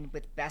intervene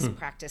with best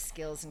practice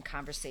skills and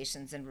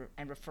conversations and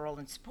referral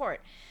and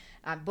support.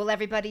 Will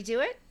everybody do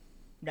it?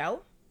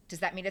 No. Does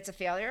that mean it's a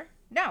failure?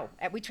 No.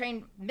 We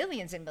train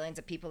millions and millions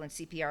of people in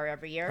CPR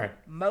every year. Right.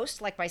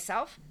 Most, like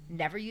myself,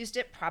 never used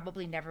it,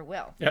 probably never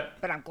will. Yep.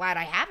 But I'm glad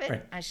I have it.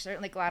 Right. I'm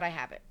certainly glad I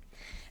have it.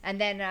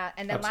 And then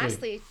Absolutely.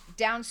 lastly,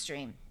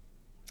 downstream.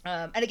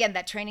 And again,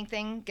 that training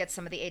thing gets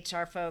some of the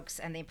HR folks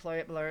and the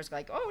employers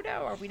like, oh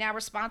no, are we now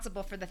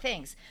responsible for the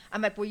things?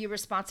 I'm like, were you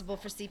responsible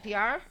for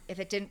CPR? If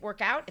it didn't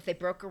work out, if they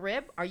broke a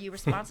rib, are you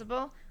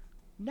responsible?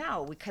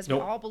 No, because we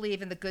all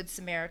believe in the Good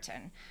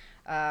Samaritan,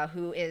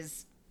 who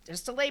is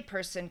just a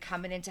layperson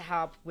coming in to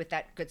help with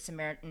that Good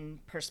Samaritan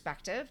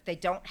perspective. They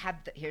don't have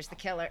here's the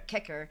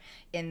kicker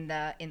in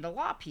the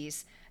law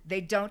piece. They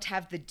don't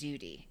have the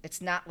duty. It's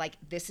not like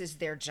this is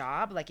their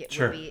job, like it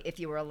would be if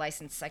you were a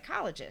licensed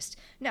psychologist.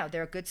 No,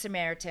 they're a Good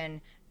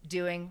Samaritan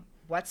doing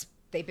what's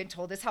they've been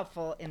told is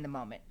helpful in the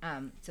moment.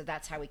 So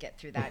that's how we get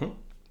through that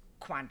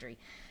quandary.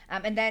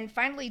 And then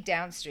finally,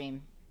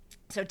 downstream.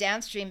 So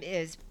downstream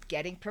is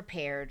getting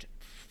prepared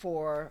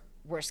for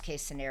worst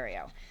case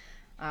scenario.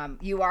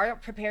 You are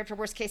prepared for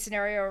worst case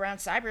scenario around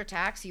cyber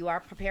attacks. You are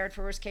prepared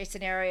for worst case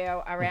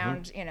scenario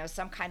around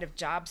some kind of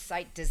job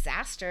site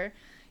disaster.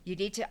 You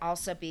need to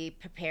also be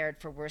prepared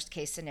for worst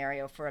case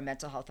scenario for a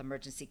mental health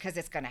emergency, because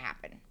it's going to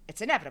happen.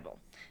 It's inevitable.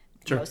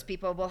 Sure. Most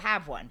people will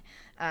have one.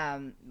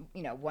 1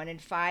 in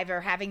 5 are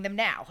having them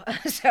now.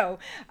 So,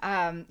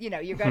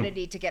 you're going to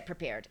need to get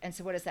prepared. And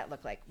so what does that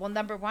look like? Well,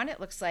 number one, it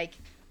looks like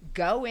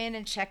go in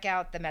and check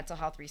out the mental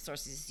health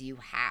resources you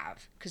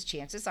have, because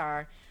chances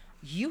are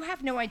you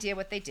have no idea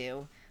what they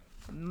do.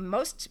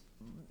 Most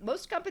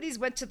companies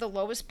went to the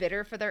lowest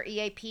bidder for their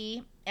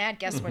EAP, and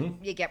guess what?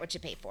 You get what you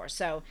pay for.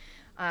 So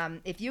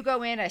if you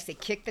go in, I say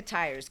kick the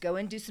tires. Go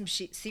in, do some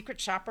secret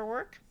shopper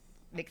work,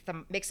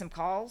 make some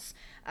calls,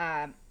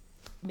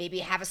 maybe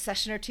have a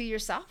session or two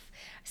yourself,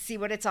 see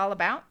what it's all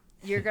about.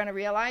 You're going to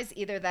realize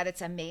either that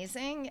it's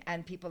amazing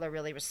and people are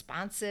really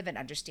responsive and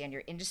understand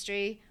your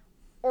industry,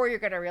 or you're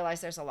going to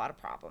realize there's a lot of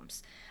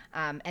problems.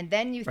 And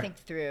then you think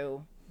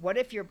through, what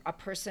if you're a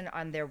person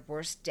on their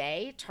worst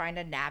day trying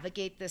to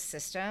navigate this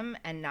system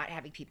and not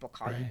having people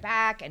call you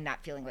back and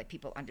not feeling like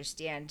people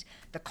understand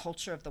the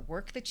culture of the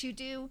work that you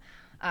do?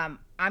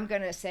 I'm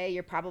going to say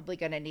you're probably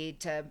going to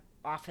need to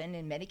often,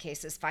 in many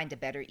cases, find a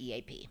better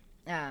EAP.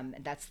 And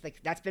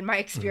that's been my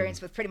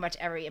experience with pretty much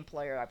every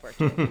employer I've worked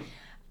with.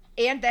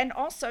 And then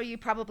also you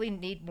probably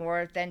need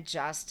more than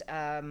just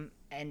an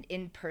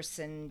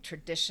in-person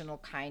traditional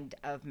kind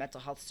of mental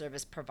health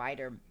service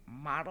provider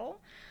model.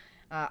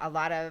 A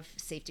lot of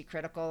safety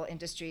critical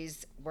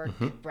industries work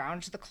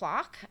round the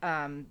clock.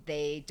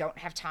 They don't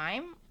have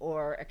time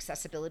or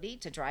accessibility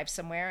to drive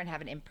somewhere and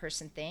have an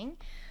in-person thing.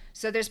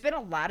 So there's been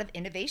a lot of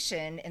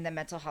innovation in the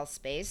mental health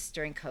space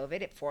during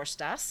COVID. It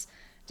forced us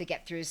to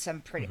get through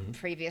some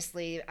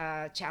previously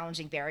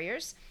challenging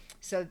barriers.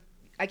 So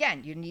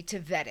again, you need to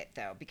vet it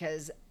though,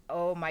 because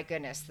oh my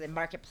goodness, the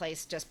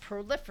marketplace just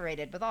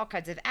proliferated with all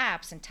kinds of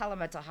apps and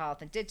telemental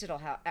health and digital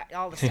health,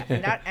 all the stuff.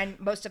 And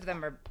most of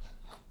them are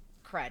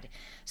crud.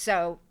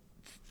 So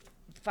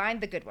find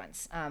the good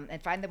ones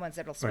and find the ones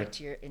that will speak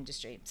to your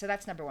industry. So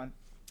that's number one.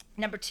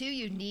 Number two,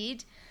 you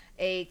need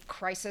a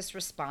crisis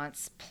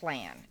response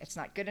plan. It's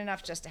not good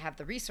enough just to have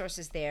the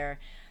resources there.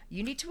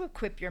 You need to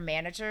equip your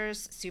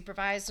managers,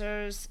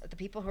 supervisors, the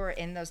people who are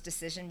in those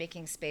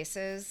decision-making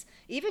spaces,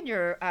 even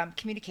your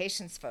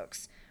communications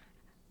folks.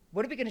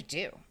 What are we going to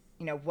do?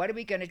 What are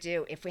we going to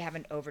do if we have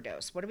an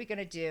overdose? What are we going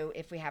to do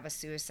if we have a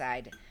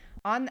suicide?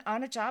 On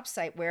a job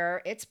site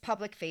where it's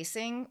public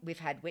facing, we've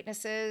had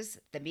witnesses,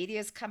 the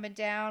media's coming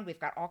down, we've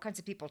got all kinds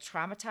of people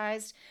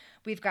traumatized.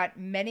 We've got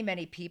many,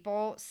 many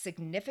people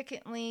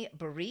significantly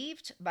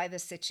bereaved by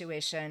this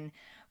situation.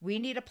 We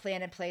need a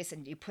plan in place,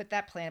 and you put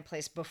that plan in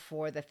place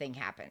before the thing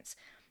happens.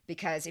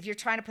 Because if you're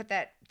trying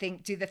to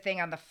do the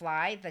thing on the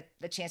fly,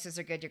 the chances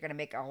are good you're going to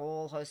make a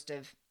whole host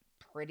of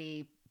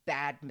pretty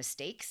bad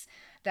mistakes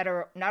that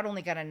are not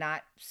only going to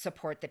not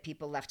support the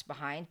people left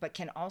behind, but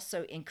can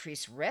also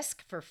increase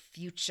risk for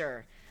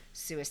future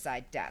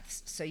suicide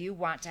deaths. So you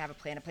want to have a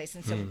plan in place.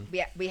 And so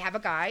we have a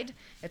guide.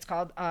 It's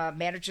called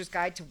Manager's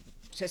Guide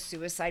to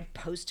Suicide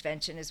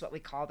Postvention is what we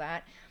call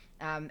that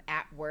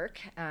at work.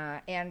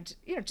 And,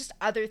 just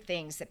other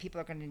things that people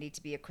are going to need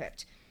to be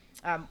equipped.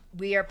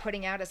 We are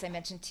putting out, as I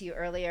mentioned to you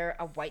earlier,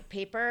 a white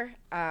paper.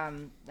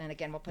 And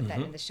again, we'll put that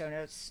in the show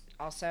notes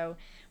also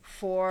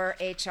for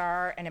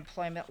HR and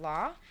employment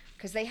law,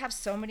 because they have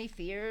so many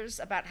fears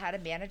about how to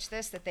manage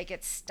this that they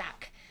get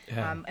stuck.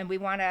 Yeah. And we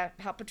want to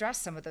help address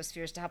some of those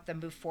fears to help them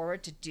move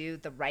forward to do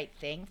the right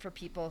thing for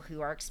people who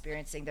are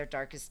experiencing their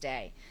darkest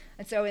day.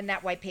 And so in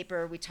that white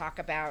paper, we talk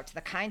about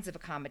the kinds of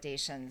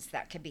accommodations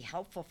that can be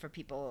helpful for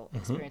people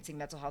experiencing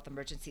mental health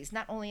emergencies,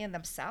 not only in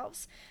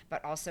themselves,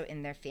 but also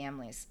in their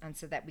families. And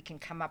so that we can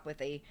come up with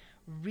a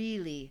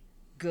really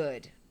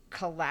good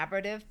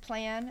collaborative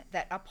plan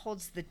that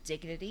upholds the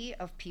dignity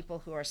of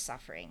people who are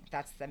suffering.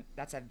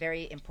 That's a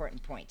very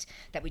important point,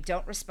 that we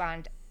don't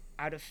respond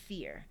out of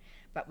fear,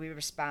 but we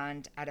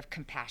respond out of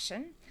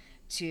compassion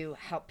to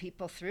help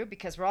people through,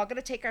 because we're all going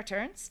to take our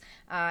turns,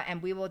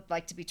 and we would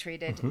like to be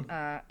treated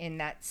in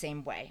that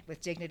same way, with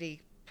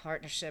dignity,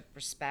 partnership,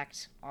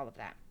 respect, all of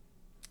that.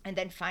 And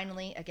then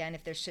finally, again,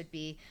 if there should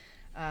be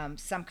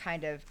some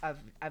kind of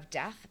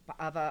death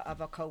of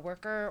a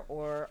coworker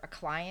or a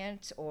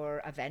client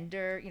or a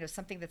vendor,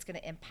 something that's going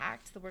to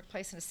impact the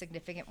workplace in a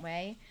significant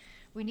way,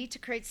 we need to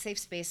create safe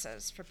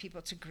spaces for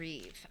people to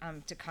grieve,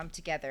 to come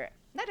together.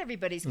 Not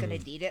everybody's going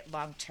to need it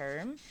long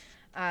term,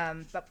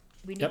 but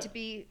we need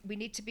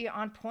to be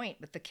on point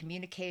with the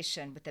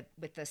communication,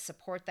 with the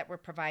support that we're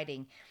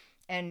providing.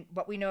 And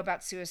what we know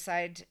about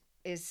suicide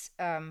is,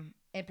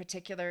 in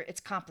particular, it's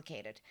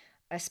complicated,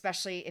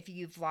 especially if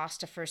you've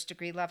lost a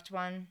first-degree loved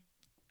one,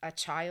 a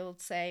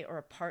child, say, or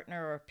a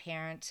partner or a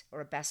parent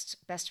or a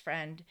best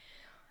friend.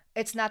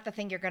 It's not the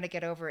thing you're going to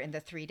get over in the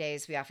 3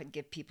 days we often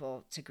give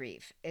people to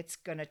grieve. It's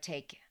going to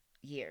take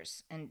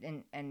years.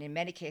 And in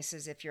many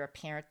cases, if you're a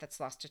parent that's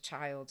lost a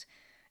child,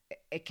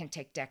 it can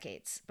take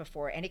decades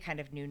before any kind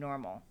of new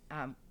normal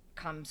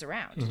comes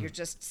around. You're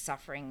just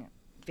suffering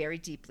very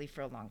deeply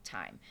for a long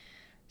time.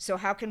 So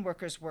how can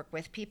workers work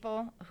with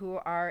people who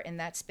are in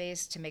that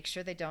space to make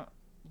sure they don't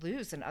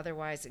lose an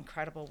otherwise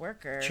incredible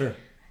worker? Sure.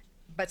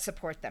 But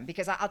support them?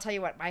 Because I'll tell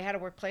you what, I had a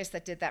workplace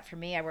that did that for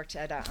me. I worked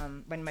at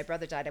when my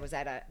brother died, I was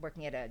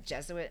working at a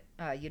Jesuit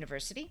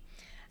university,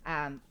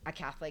 a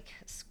Catholic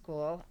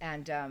school,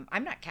 and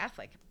I'm not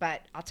Catholic,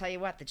 but I'll tell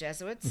you what, the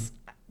Jesuits,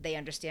 they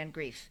understand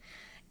grief,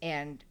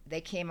 and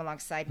they came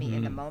alongside me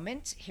in the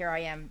moment. Here I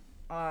am,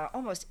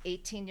 almost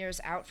 18 years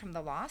out from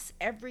the loss.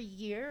 Every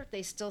year,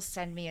 they still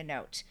send me a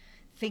note,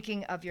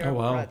 thinking of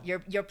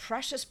your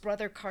precious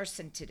brother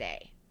Carson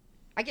today.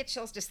 I get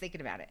chills just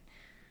thinking about it.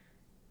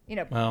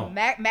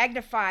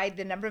 Magnified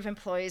the number of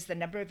employees, the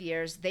number of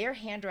years. They are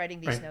handwriting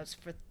these notes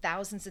for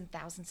thousands and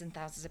thousands and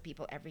thousands of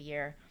people every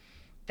year.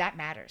 That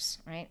matters,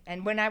 right?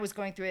 And when I was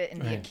going through it in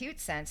the acute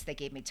sense, they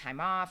gave me time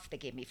off, they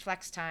gave me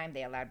flex time,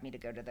 they allowed me to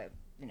go to the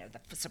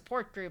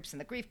support groups and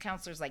the grief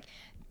counselors. Like,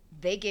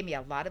 they gave me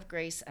a lot of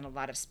grace and a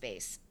lot of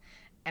space.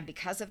 And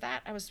because of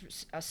that, I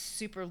was a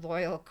super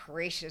loyal,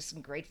 gracious,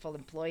 and grateful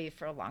employee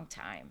for a long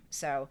time.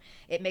 So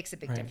it makes a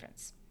big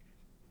difference.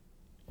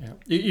 Yeah.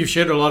 You've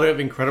shared a lot of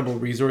incredible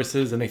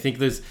resources, and I think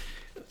there's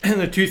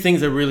the two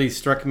things that really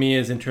struck me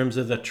is in terms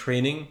of the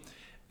training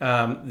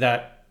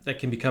that that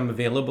can become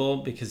available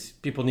because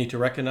people need to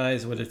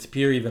recognize whether it's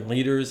peer, even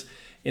leaders.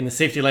 In the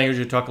safety language,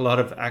 you talk a lot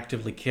of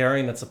actively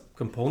caring. That's a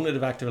component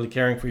of actively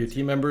caring for your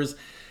team members.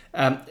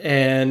 And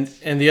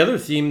the other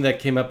theme that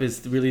came up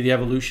is really the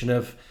evolution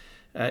of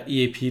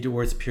EAP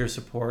towards peer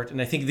support.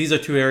 And I think these are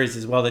two areas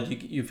as well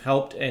that you've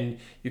helped and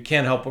you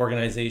can help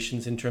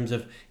organizations in terms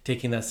of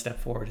taking that step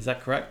forward. Is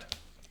that correct?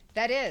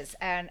 That is,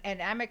 and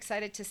I'm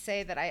excited to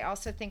say that I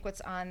also think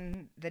what's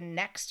on the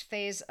next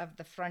phase of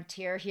the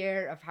frontier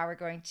here of how we're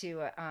going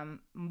to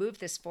move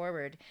this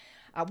forward,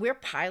 we're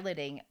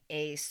piloting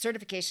a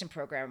certification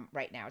program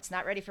right now. It's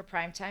not ready for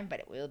prime time, but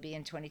it will be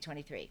in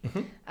 2023,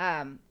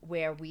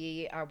 where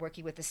we are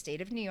working with the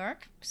state of New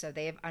York. So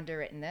they have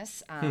underwritten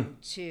this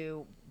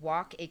to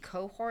walk a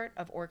cohort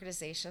of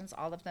organizations,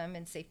 all of them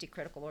in safety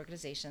critical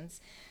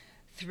organizations,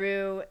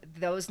 through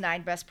those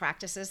 9 best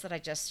practices that I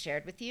just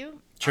shared with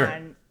you. Sure.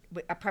 On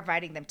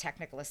providing them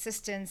technical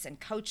assistance and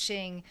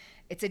coaching.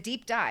 It's a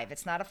deep dive.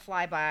 It's not a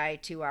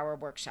flyby 2-hour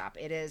workshop.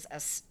 It is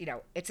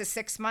it's a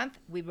 6-month.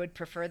 We would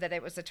prefer that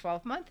it was a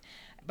 12-month,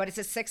 but it's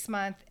a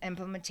 6-month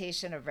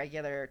implementation of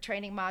regular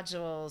training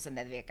modules. And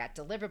then we got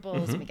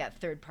deliverables and we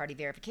got third-party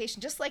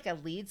verification, just like a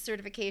LEED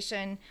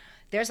certification.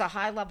 There's a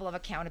high level of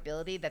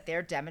accountability that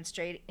they're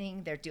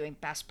demonstrating. They're doing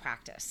best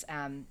practice.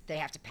 They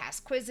have to pass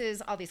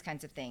quizzes, all these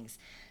kinds of things.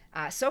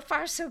 So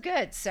far, so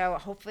good. So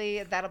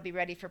hopefully that'll be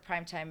ready for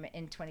prime time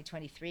in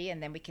 2023,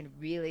 and then we can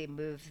really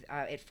move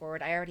it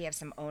forward. I already have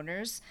some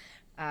owners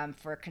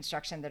for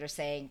construction that are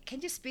saying, can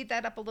you speed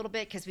that up a little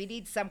bit? Because we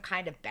need some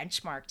kind of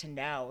benchmark to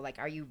know, like,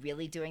 are you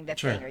really doing the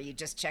thing? Or are you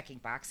just checking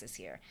boxes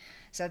here?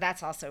 So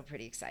that's also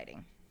pretty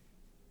exciting.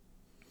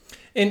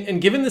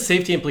 And given the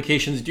safety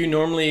implications, do you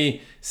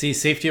normally see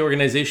safety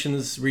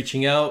organizations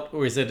reaching out,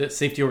 or is it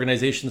safety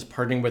organizations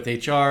partnering with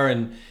HR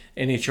and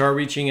HR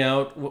reaching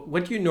out?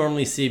 What do you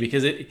normally see?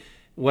 Because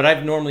what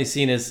I've normally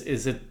seen is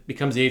it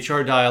becomes the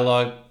HR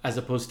dialogue as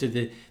opposed to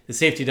the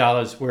safety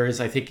dialogues, whereas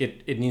I think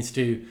it needs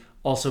to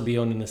also be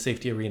owned in the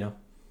safety arena.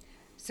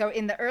 So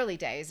in the early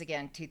days,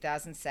 again,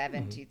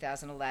 2007,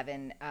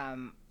 2011,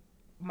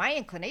 my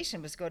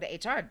inclination was go to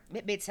HR.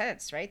 It made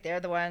sense, right? They're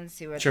the ones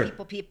who are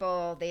the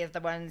people. They are the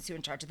ones who are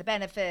in charge of the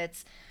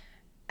benefits.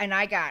 And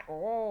I got,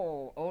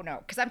 oh no,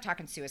 because I'm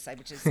talking suicide,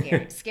 which is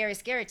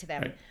scary to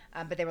them.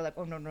 Right. But they were like,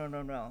 oh,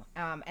 no.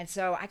 And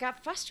so I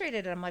got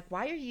frustrated, and I'm like,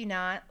 why are you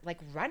not like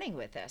running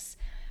with this?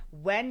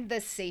 When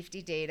the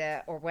safety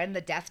data or when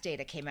the death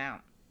data came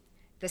out,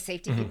 the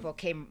safety people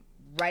came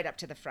right up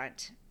to the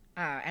front.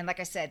 And like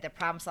I said, they're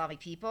problem-solving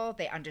people.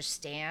 They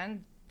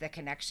understand the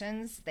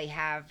connections. They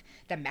have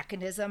the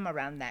mechanism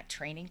around that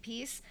training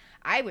piece.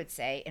 I would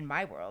say, in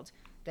my world,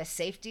 the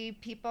safety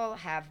people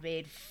have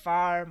made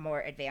far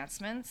more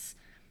advancements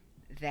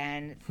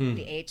than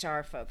the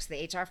HR folks.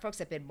 The HR folks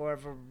have been more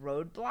of a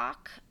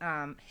roadblock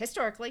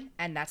historically,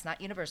 and that's not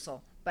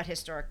universal, but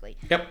historically.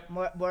 Yep.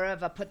 More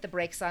of a put the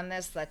brakes on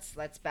this,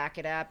 let's back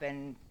it up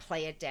and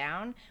play it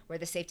down, where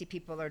the safety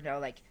people are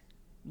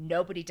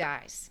nobody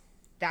dies.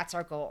 That's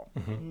our goal.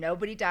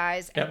 Nobody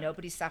dies and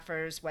nobody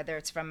suffers, whether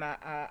it's from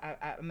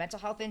a mental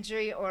health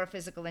injury or a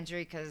physical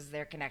injury, because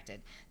they're connected.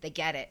 They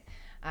get it.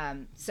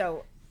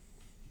 So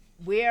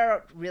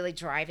we're really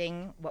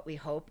driving what we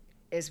hope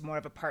is more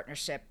of a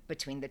partnership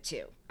between the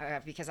two,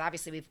 because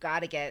obviously we've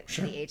got to get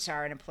the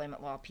HR and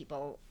employment law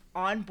people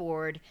on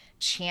board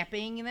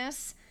championing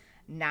this,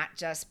 not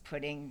just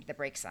putting the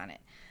brakes on it.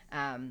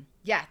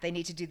 They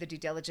need to do the due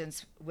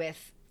diligence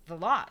with the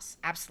laws,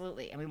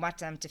 absolutely, and we want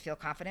them to feel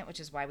confident, which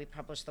is why we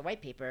published the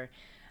white paper.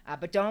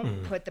 But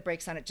don't put the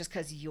brakes on it just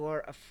because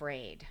you're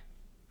afraid.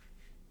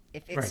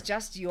 If it's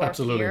just your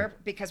fear,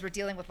 because we're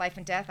dealing with life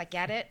and death, I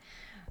get it,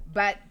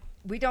 but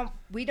we don't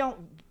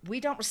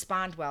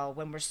respond well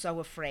when we're so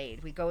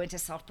afraid. We go into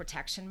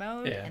self-protection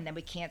mode, and then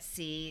we can't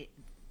see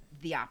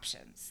the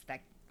options.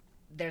 That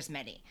there's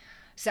many.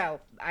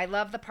 So I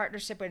love the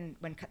partnership when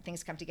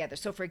things come together.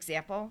 So for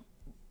example,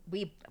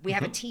 we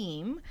have a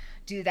team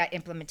do that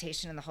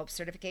implementation and the HOPE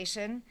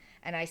certification,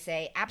 and I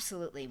say,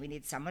 absolutely, we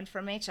need someone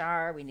from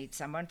HR, we need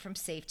someone from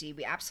safety,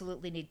 we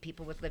absolutely need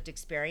people with lived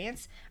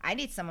experience. I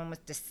need someone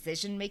with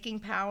decision-making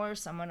power,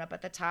 someone up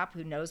at the top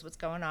who knows what's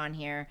going on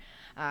here,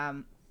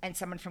 and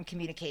someone from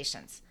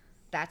communications.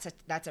 That's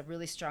a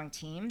really strong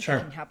team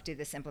that can help do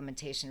this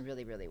implementation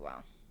really, really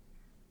well.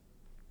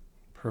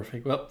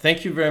 Perfect. Well,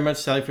 thank you very much,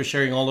 Sally, for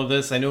sharing all of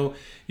this. I know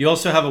you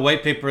also have a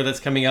white paper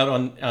that's coming out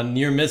on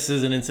near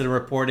misses and incident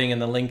reporting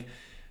and the link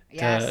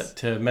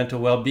to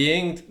mental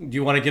well-being. Do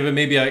you want to give it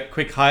maybe a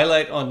quick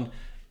highlight on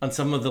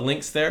some of the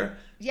links there?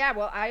 Yeah,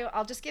 well,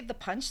 I'll just give the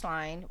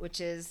punchline, which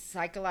is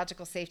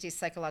psychological safety is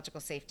psychological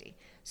safety.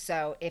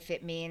 So if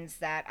it means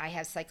that I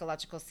have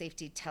psychological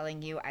safety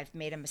telling you I've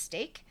made a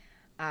mistake,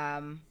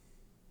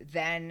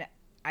 then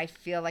I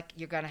feel like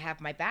you're going to have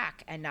my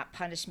back and not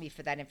punish me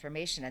for that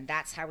information. And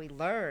that's how we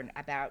learn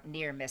about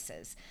near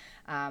misses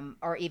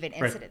or even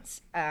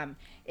incidents. Right.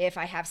 If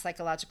I have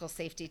psychological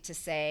safety to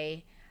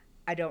say,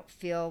 I don't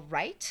feel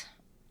right,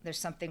 there's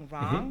something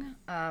wrong,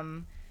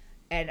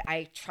 and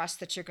I trust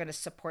that you're going to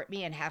support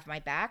me and have my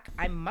back,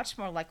 I'm much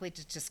more likely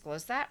to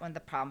disclose that when the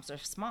problems are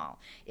small.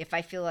 If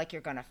I feel like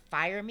you're going to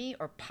fire me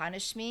or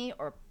punish me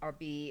or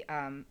be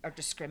or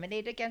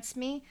discriminate against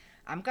me,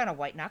 I'm going to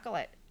white knuckle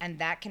it. And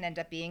that can end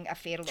up being a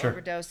fatal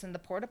overdose in the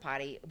porta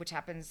potty, which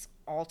happens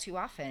all too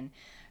often.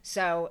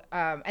 So,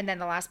 and then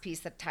the last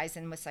piece that ties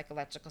in with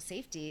psychological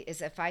safety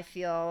is if I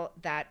feel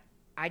that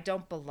I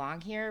don't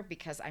belong here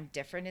because I'm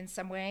different in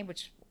some way,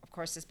 which of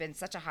course has been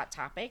such a hot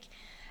topic,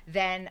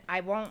 then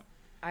I won't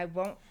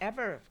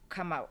ever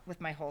come out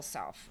with my whole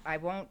self. I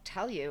won't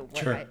tell you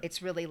what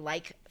it's really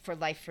like for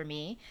life for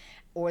me,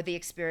 or the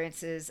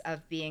experiences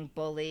of being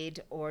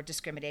bullied or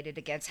discriminated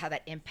against, how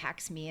that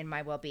impacts me and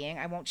my well-being.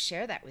 I won't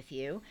share that with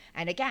you.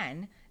 And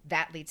again,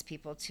 that leads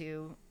people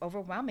to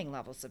overwhelming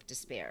levels of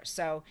despair.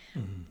 So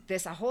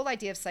this whole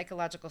idea of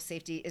psychological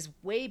safety is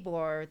way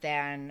more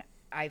than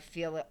I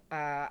feel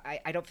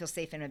I don't feel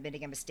safe in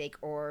admitting a mistake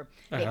or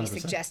maybe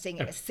suggesting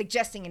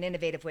an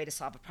innovative way to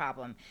solve a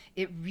problem.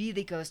 It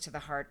really goes to the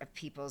heart of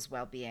people's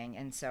well-being.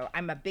 And so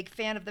I'm a big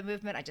fan of the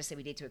movement. I just say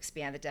we need to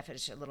expand the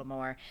definition a little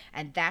more.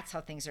 And that's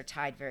how things are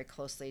tied very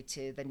closely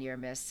to the near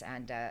miss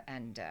and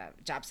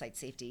job site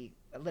safety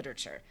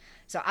literature.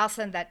 So I'll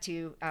send that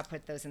to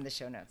put those in the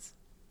show notes.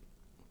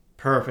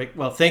 Perfect.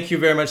 Well, thank you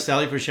very much,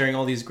 Sally, for sharing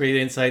all these great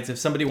insights. If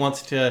somebody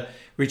wants to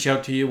reach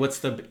out to you, what's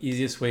the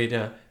easiest way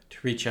to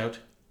reach out?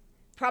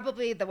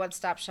 Probably the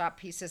one-stop shop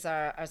piece is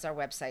our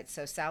website.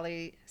 So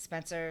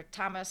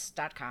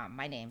SallySpencerThomas.com.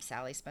 My name,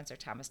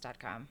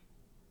 SallySpencerThomas.com.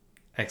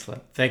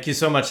 Excellent. Thank you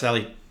so much,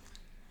 Sally.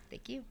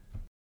 Thank you.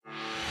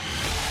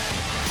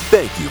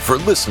 Thank you for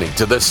listening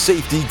to the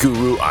Safety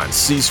Guru on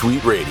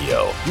C-Suite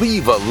Radio.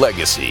 Leave a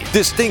legacy.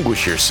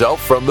 Distinguish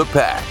yourself from the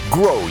pack.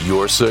 Grow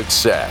your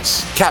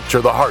success.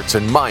 Capture the hearts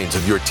and minds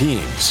of your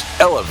teams.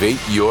 Elevate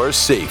your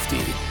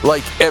safety.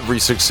 Like every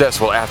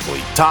successful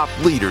athlete, top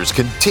leaders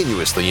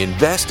continuously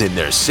invest in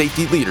their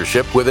safety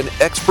leadership with an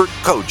expert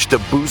coach to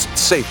boost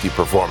safety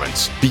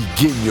performance.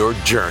 Begin your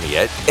journey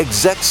at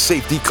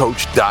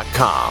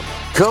execsafetycoach.com.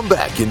 Come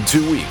back in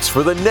 2 weeks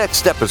for the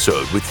next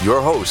episode with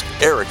your host,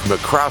 Eric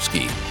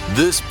McCrowski.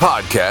 This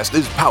podcast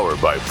is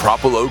powered by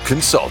Propolo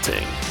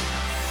Consulting.